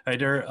 Hey,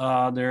 there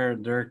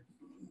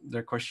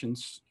are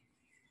questions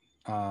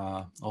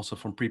also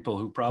from people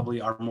who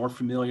probably are more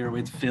familiar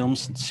with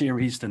films and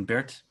series than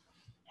Bert.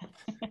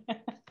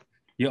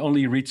 You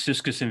only read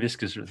Suskus and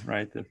Viskus,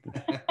 right?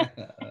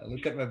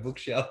 Look at my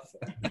bookshelf.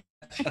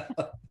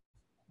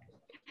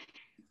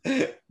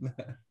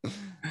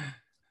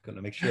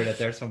 Gonna make sure that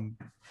there's some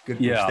good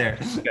books there.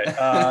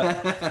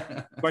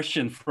 Okay.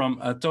 Question from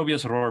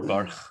Tobias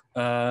Rohrbach.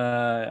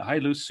 Hi,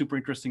 Loes, super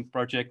interesting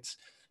project.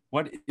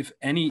 What, if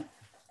any,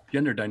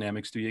 gender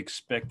dynamics do you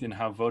expect in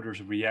how voters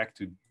react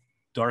to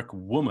dark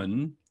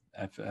woman,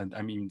 and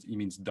I mean, he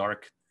means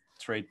dark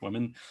straight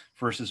women,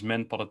 versus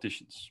men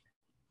politicians?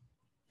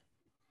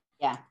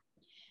 Yeah.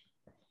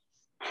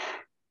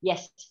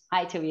 Yes.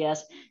 Hi,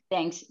 Tobias.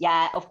 Thanks.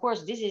 Yeah, of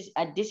course. This is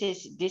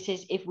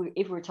if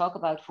we talk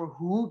about for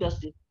who does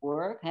this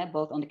work,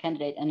 both on the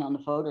candidate and on the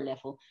voter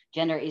level,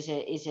 gender is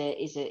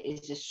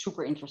a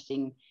super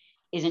interesting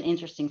an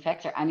interesting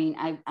factor. I mean,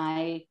 I'm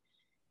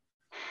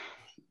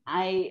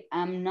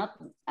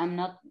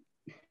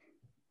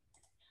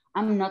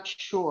not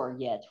sure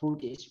yet how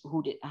this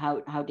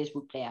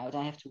would play out.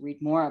 I have to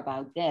read more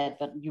about that.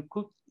 But you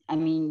could, I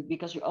mean,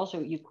 because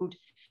you could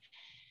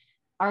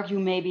argue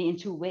maybe in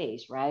two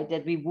ways, right?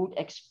 That we would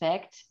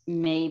expect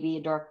maybe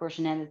a dark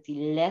personality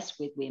less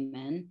with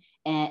women,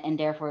 and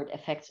therefore it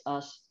affects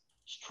us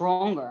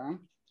stronger.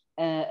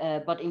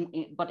 But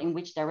in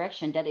which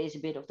direction? That is a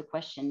bit of the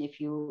question.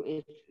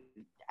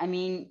 I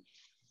mean,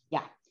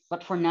 yeah.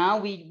 But for now,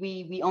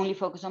 we only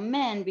focus on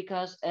men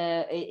because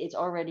it's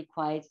already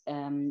quite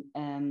a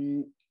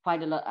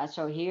lot.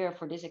 So here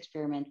for this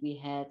experiment, we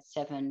had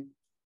 7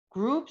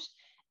 groups.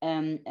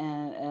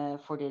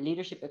 For the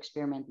leadership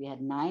experiment, we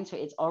had 9, so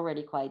it's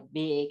already quite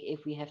big.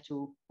 If we have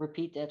to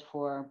repeat that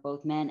for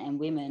both men and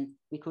women,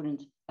 we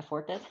couldn't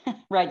afford that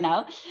right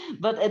now.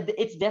 But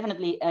it's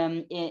definitely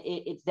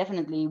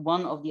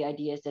one of the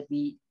ideas that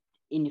we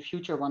in the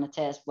future want to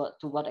test. But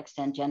to what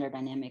extent gender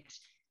dynamics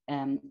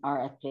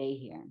are at play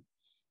here.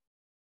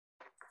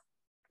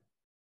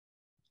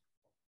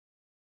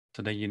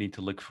 So then you need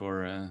to look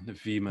for the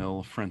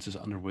female Francis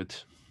Underwood.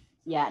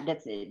 Yeah,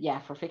 that's it. Yeah,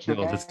 for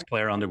fictional. Well, that's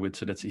Claire Underwood,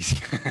 so that's easy.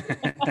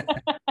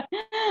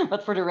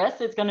 But for the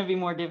rest, it's going to be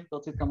more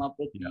difficult to come up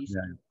with these.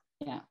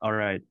 Yeah. All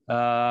right.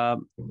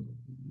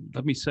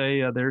 Let me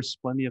say there's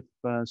plenty of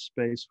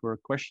space for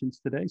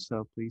questions today,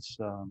 so please,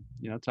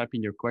 type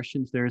in your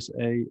questions. There's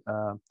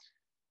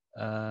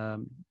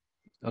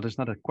there's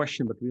not a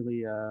question, but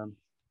really,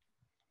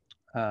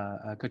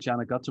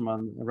 Katjana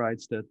Gatterman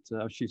writes that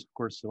she's of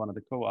course one of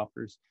the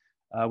co-authors.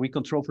 We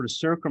control for the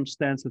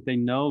circumstance that they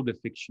know the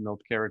fictional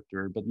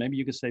character, but maybe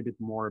you can say a bit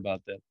more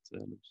about that.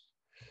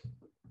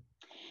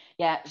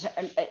 Yeah,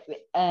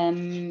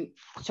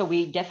 so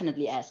we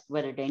definitely ask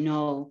whether they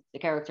know the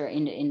character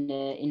in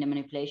the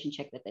manipulation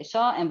check that they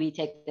saw, and we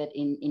take that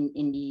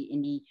in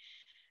the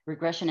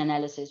regression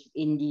analysis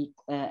in the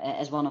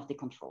as one of the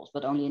controls,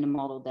 but only in a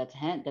model that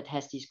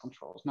has these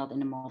controls, not in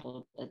the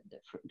model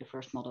the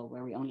first model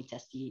where we only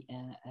test the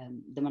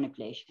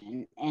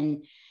manipulation.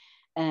 And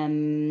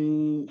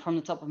from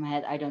the top of my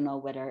head, I don't know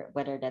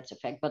whether that's a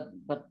fact, but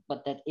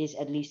that is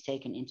at least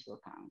taken into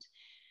account.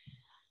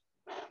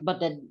 But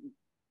that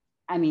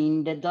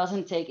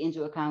doesn't take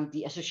into account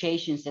the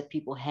associations that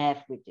people have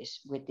with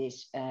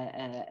this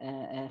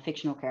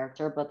fictional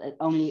character, but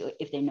only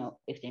if they know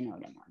them or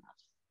not.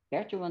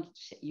 Bert, you wanted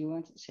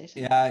to say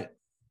something? Yeah,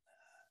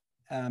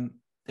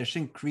 there's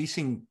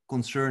increasing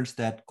concerns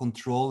that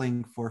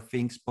controlling for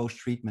things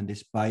post-treatment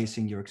is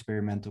biasing your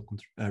experimental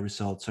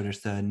results. So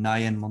there's the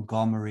Nyan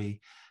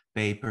Montgomery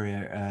paper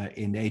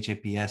in the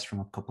HAPS from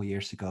a couple of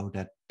years ago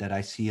that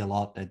I see a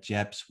lot at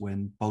JEPs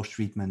when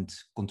post-treatment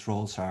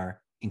controls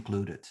are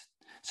included.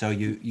 So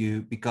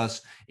you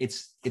because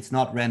it's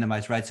not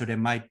randomized, right? So there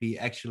might be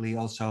actually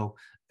also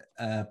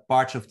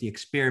parts of the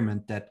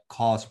experiment that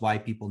cause why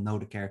people know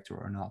the character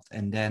or not,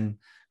 and then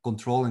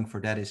controlling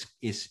for that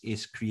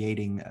is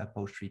creating a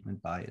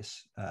post-treatment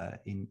bias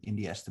in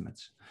the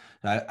estimates.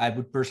 So I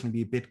would personally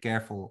be a bit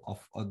careful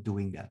of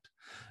doing that.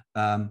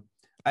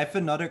 I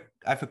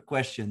have a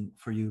question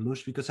for you,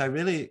 Loes, because I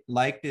really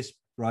like this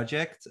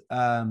project.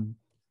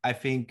 I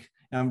think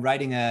I'm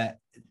writing a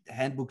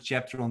handbook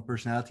chapter on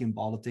personality and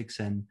politics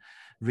and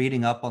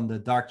reading up on the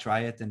dark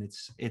triad, and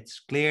it's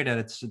clear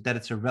that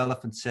it's a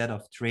relevant set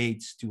of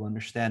traits to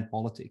understand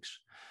politics.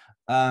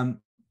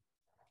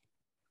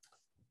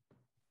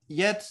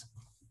 Yet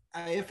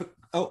I have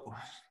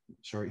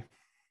sorry,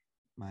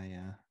 my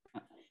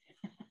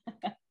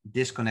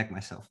disconnect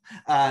myself.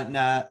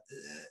 Now,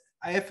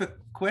 I have a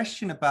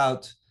question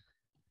about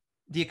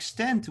the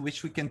extent to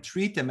which we can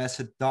treat them as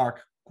a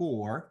dark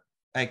core,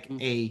 like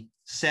a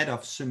set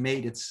of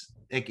summated.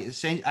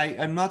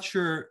 I'm not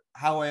sure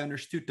how I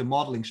understood the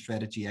modeling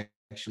strategy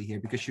actually here,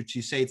 because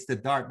you say it's the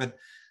dark, but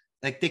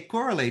like they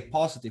correlate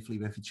positively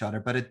with each other,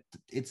 but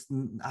it's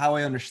how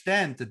I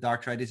understand the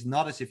dark triad is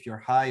not as if you're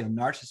high on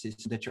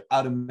narcissism, that you're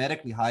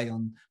automatically high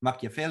on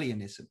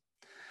Machiavellianism.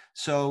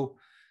 So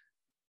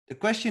the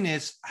question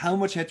is, how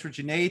much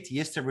heterogeneity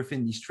is there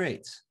within these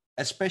traits,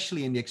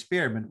 especially in the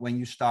experiment when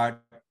you start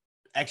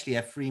actually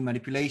have free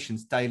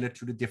manipulations tailored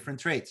to the different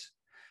traits?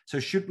 So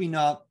should we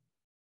not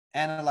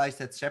analyze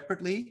that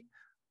separately,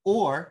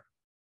 or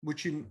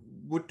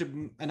would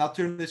an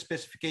alternative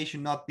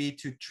specification not be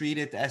to treat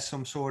it as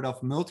some sort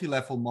of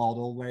multi-level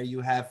model where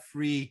you have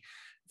free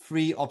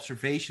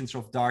observations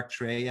of dark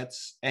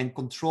triads and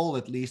control,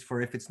 at least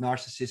for if it's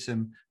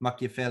narcissism,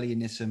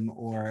 Machiavellianism,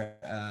 or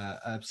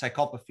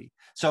psychopathy?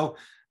 So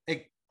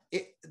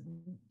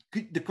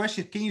the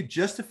question, can you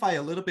justify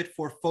a little bit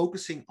for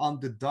focusing on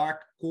the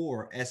dark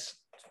core as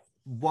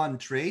one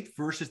trait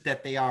versus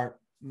that they are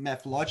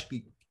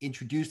methodologically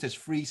introduced as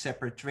three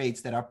separate traits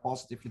that are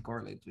positively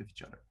correlated with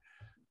each other?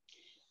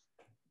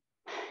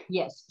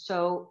 Yes.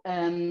 So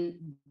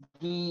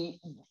the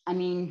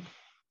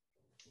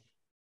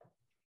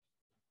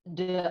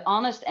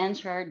honest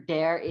answer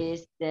there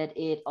is that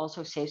it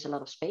also saves a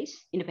lot of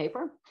space in the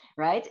paper,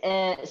 right?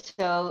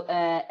 So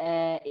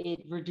it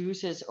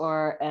reduces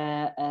or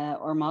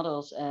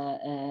models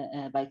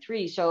by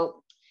 3.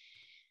 So,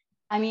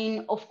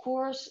 of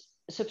course,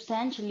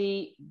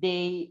 substantially,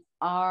 they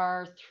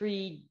are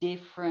 3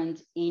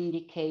 different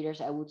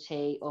indicators, I would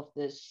say, of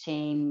the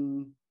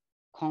same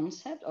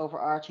concept,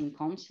 overarching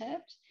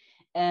concept.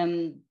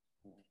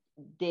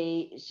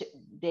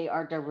 They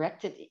are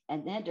directed,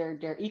 and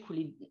they're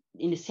equally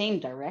in the same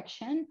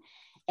direction,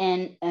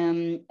 and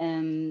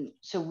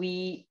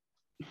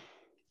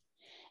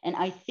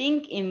I think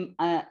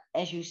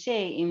as you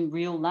say, in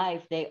real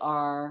life they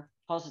are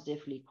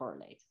positively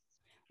correlated,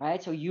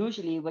 right? So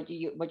usually what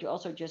you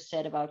also just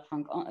said about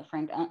Frank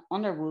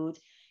Underwood,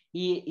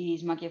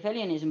 he's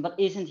Machiavellianism, but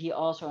isn't he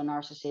also a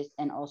narcissist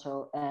and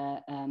also a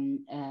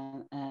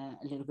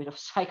little bit of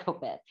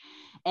psychopath?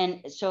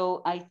 And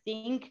so I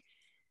think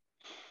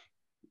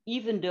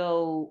even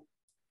though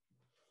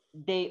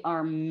they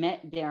are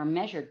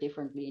measured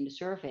differently in the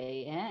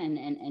survey,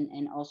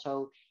 and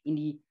also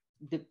in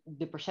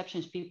the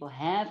perceptions people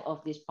have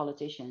of this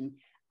politician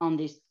on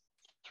these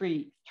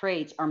 3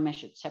 traits are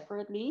measured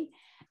separately,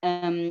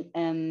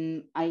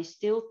 I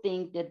still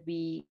think that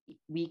we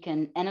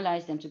can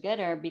analyze them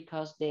together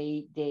because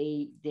they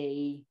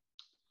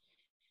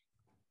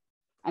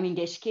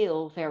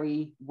scale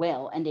very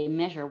well and they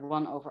measure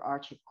one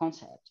overarching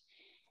concept.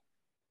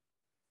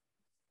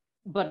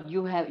 But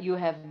you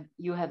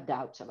have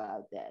doubts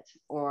about that,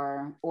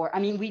 or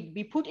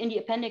we put in the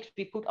appendix,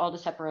 we put all the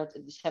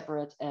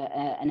separate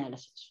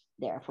analysis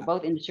there for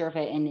both in the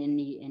survey and in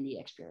the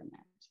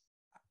experiment.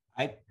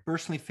 I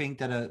personally think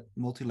that a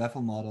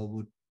multi-level model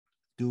would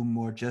do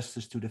more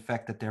justice to the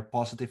fact that they're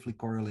positively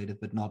correlated,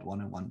 but not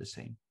one-on-one the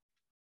same.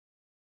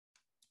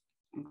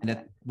 Okay. And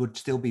that would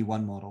still be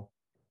one model.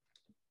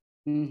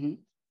 Mm-hmm.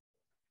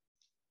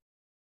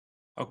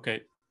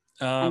 Okay.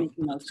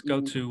 Let's go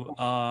meaningful. to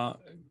a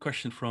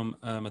question from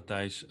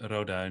Matthijs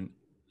Roduin.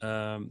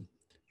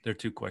 There are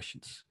two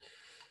questions.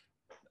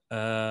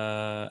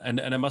 And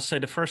I must say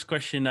the first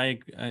question I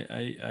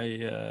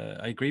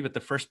agree with the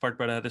first part,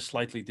 but I had a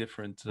slightly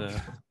different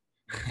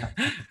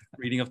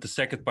reading of the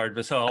second part.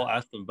 But so I'll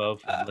ask them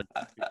both and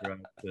let's figure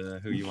out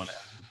who you want to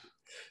ask.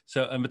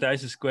 So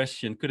Matthijs'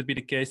 question: could it be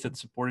the case that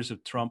supporters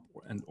of Trump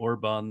and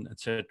Orban,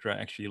 etc.,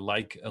 actually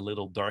like a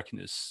little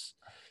darkness?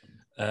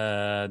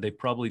 They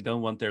probably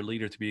don't want their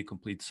leader to be a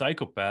complete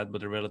psychopath,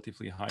 but a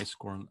relatively high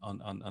score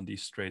on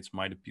these traits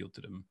might appeal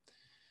to them.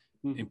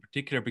 In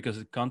particular, because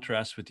it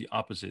contrasts with the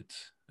opposite.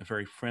 A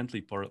very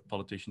friendly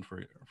politician,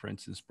 for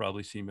instance,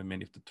 probably seen by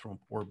many of the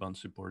Trump-Orban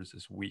supporters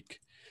as weak.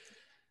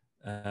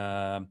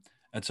 And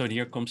so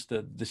here comes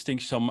the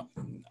distinction. So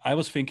I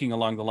was thinking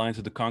along the lines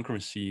of the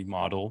congruency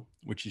model,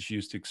 which is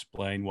used to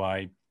explain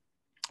why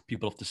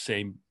people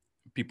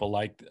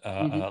like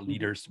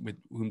leaders with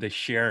whom they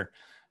share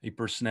a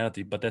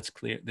personality. But that's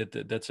clear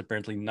that's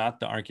apparently not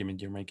the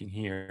argument you're making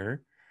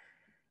here.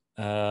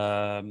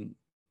 I'm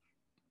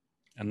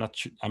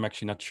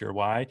actually not sure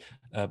why,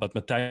 but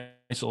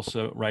Matthijs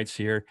also writes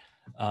here,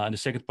 in the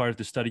second part of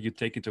the study, you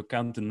take into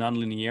account the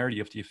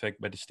nonlinearity of the effect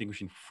by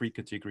distinguishing three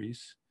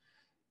categories,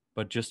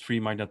 but just three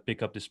might not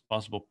pick up this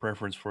possible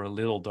preference for a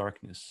little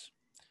darkness.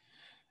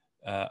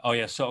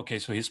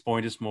 So his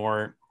point is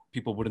more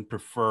people wouldn't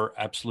prefer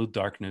absolute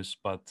darkness,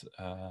 but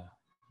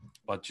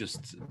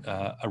just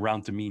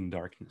around the mean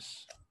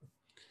darkness.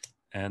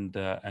 And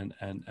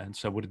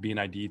so would it be an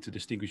idea to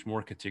distinguish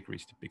more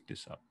categories to pick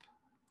this up?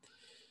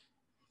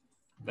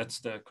 That's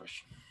the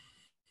question.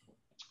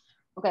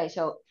 Okay,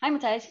 so hi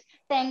Matthijs,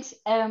 thanks.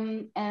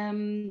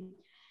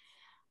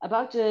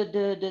 About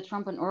the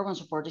Trump and Orban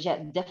supporters, yeah,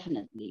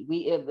 definitely.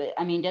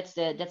 I mean, that's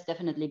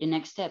definitely the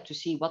next step to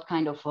see what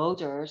kind of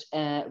voters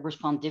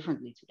respond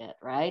differently to that,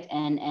 right?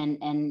 And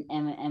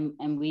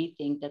we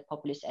think that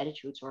populist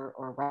attitudes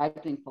or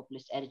right-wing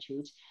populist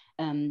attitudes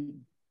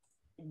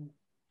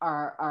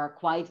are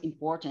quite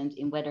important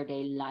in whether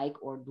they like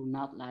or do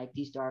not like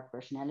these dark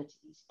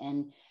personalities.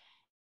 And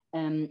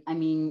I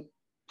mean,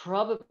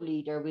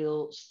 probably there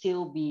will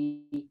still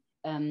be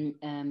a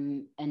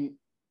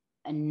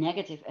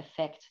negative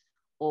effect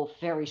of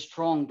very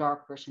strong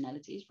dark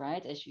personalities,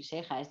 right? As you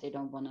say, guys, they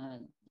don't want a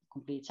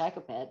complete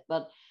psychopath,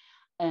 but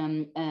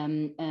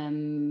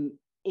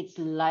it's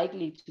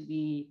likely to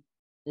be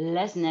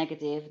less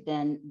negative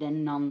than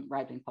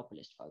non-right-wing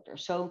populist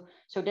voters. So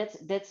that's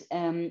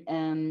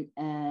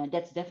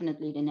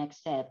definitely the next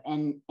step.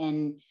 And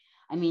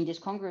I mean, this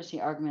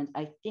congruency argument,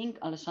 I think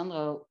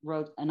Alessandro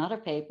wrote another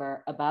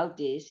paper about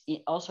this,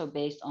 also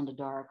based on the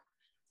dark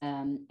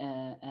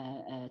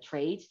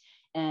traits,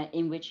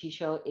 in which he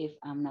showed, if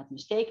I'm not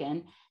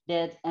mistaken,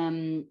 that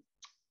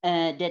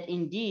that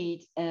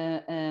indeed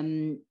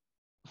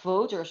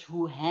voters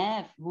who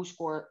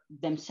score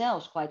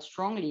themselves quite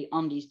strongly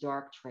on these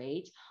dark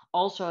traits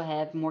also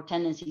have more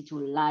tendency to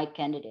like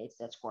candidates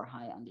that score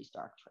high on these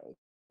dark traits.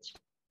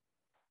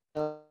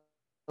 So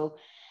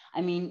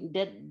I mean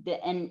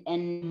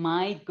and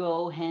might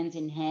go hand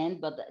in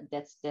hand, but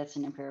that's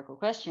an empirical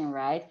question,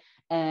 right?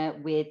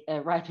 With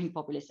right-wing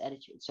populist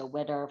attitudes. So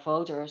whether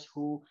voters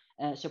who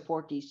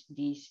support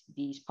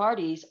these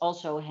parties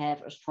also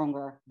have a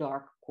stronger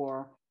dark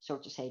core, so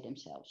to say,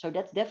 themselves. So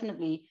that's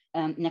definitely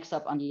next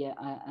up on the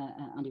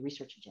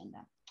research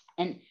agenda.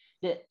 And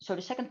so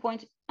the second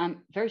point,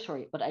 I'm very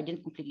sorry, but I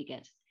didn't completely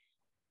get.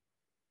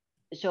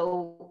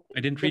 So I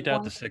didn't read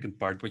out the second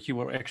part, but you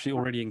were actually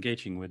already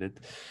engaging with it.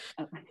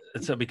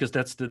 So because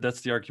that's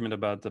the argument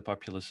about the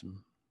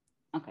populism.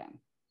 Okay.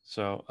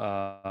 So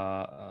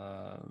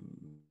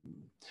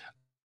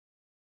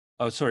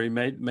sorry,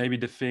 maybe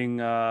the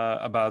thing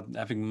about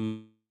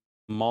having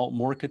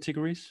more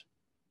categories.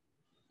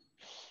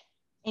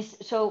 Is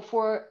so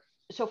for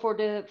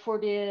the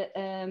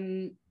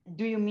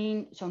do you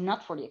mean, so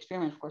not for the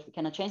experiment, of course we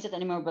cannot change it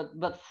anymore,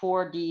 but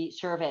for the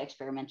survey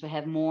experiment to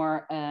have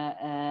more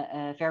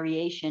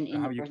variation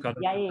in how you cut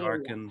it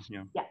darken,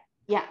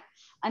 yeah.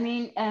 I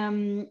mean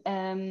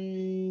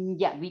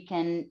yeah, we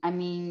can. I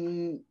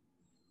mean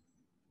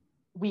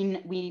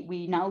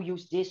we now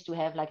use this to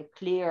have like a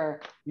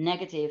clear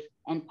negative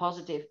and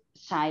positive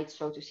side,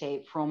 so to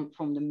say, from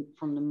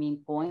the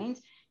mean point,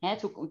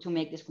 to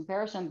make this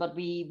comparison. But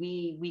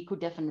we could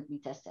definitely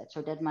test that.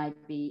 So that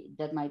might be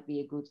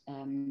a good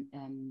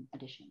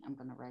addition. I'm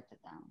going to write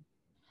that down.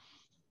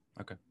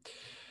 Okay.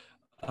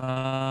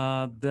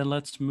 Then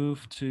let's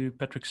move to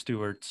Patrick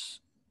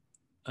Stewart's.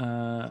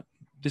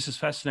 This is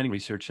fascinating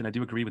research, and I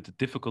do agree with the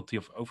difficulty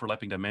of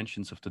overlapping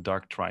dimensions of the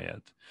dark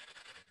triad.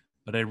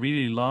 But I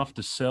really love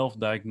the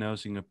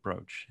self-diagnosing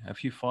approach.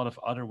 Have you thought of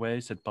other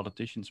ways that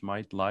politicians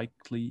might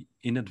likely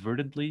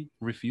inadvertently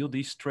reveal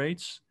these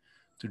traits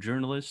to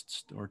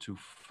journalists or to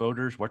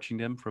voters watching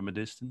them from a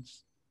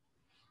distance?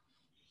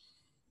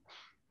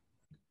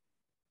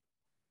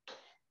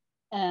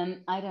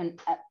 I don't.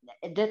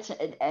 That's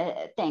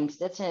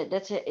thanks.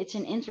 It's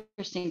an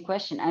interesting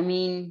question. I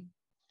mean,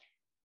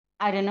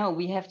 I don't know.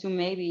 We have to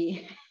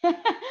maybe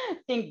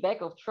think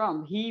back of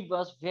Trump. He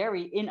was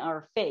very in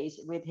our face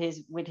with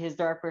his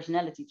dark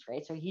personality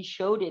trait. So he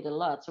showed it a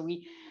lot. So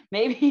we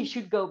maybe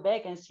should go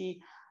back and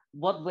see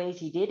what ways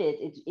he did it.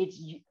 It's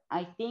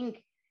I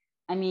think,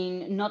 I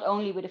mean, not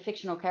only with a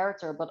fictional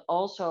character, but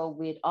also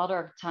with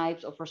other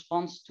types of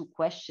response to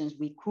questions,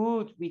 we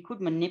could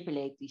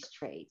manipulate these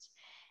traits,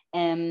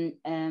 and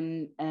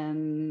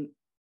and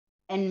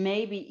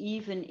maybe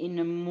even in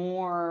a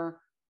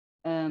more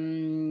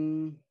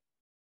um,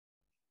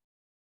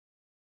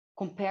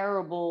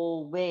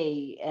 comparable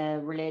way,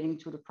 relating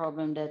to the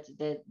problem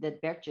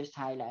that Bert just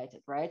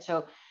highlighted, right?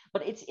 So,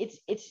 but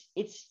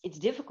it's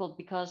difficult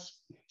because,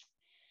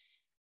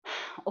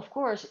 of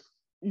course,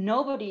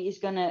 nobody is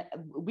gonna.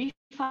 We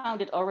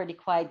found it already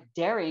quite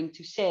daring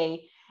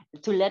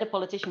to let a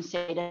politician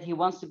say that he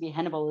wants to be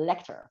Hannibal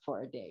Lecter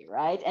for a day,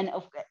 right? And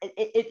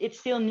it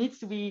still needs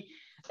to be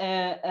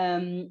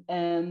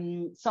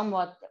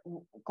somewhat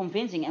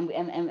convincing,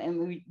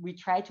 and we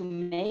try to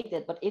make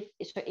that. But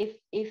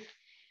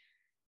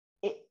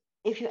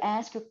if you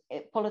ask a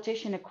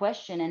politician a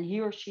question and he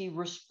or she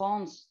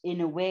responds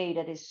in a way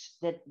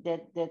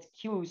that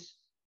cues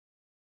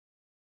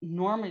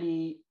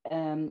normally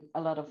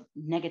a lot of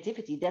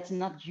negativity, that's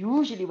not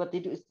usually what they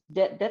do.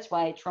 That's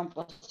why Trump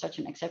was such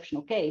an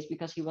exceptional case,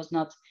 because he was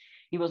not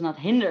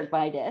hindered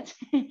by that.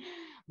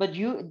 But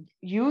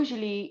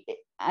usually,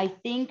 I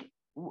think,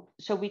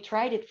 so we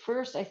tried it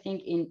first, I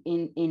think,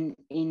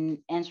 in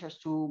answers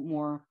to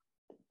more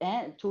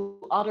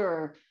to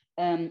other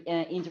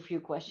interview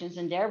questions,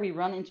 and there we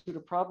run into the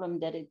problem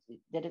that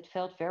it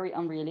felt very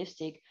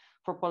unrealistic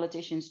for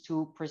politicians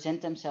to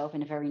present themselves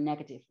in a very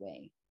negative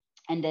way,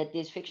 and that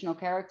this fictional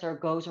character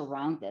goes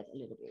around that a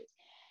little bit.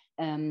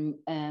 Um,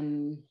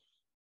 um,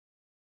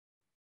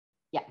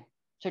 yeah,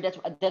 so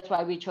that's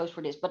why we chose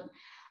for this. But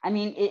I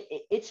mean,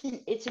 it's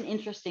an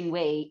interesting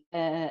way,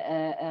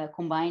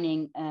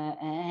 combining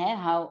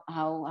how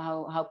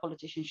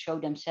politicians show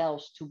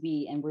themselves to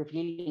be and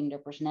revealing their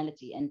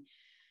personality. And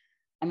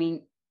I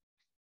mean,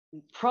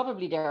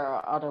 probably there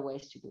are other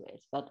ways to do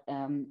it, but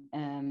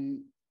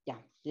yeah,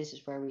 this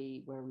is what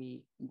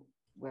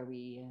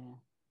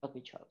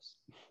we chose.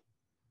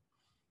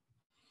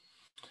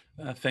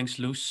 Thanks,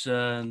 Loes.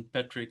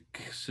 Patrick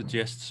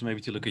suggests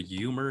maybe to look at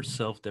humor,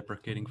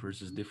 self-deprecating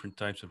versus different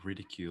types of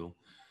ridicule.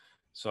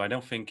 So I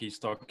don't think he's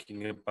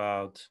talking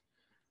about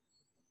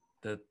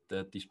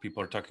that these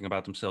people are talking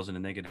about themselves in a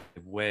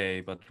negative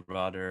way, but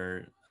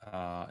rather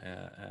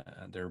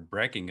they're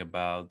bragging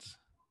about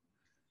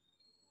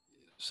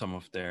some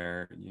of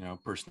their,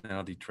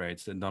 personality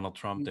traits. And Donald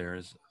Trump there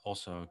is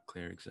also a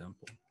clear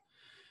example.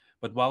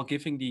 But while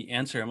giving the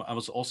answer, I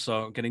was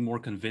also getting more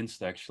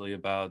convinced actually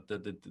about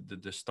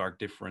the stark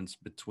difference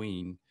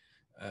between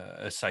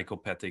a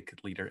psychopathic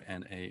leader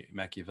and a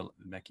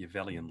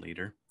Machiavellian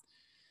leader,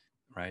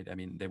 right? I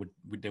mean,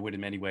 they would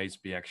in many ways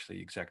be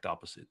actually exact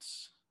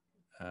opposites,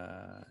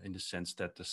 in the sense that the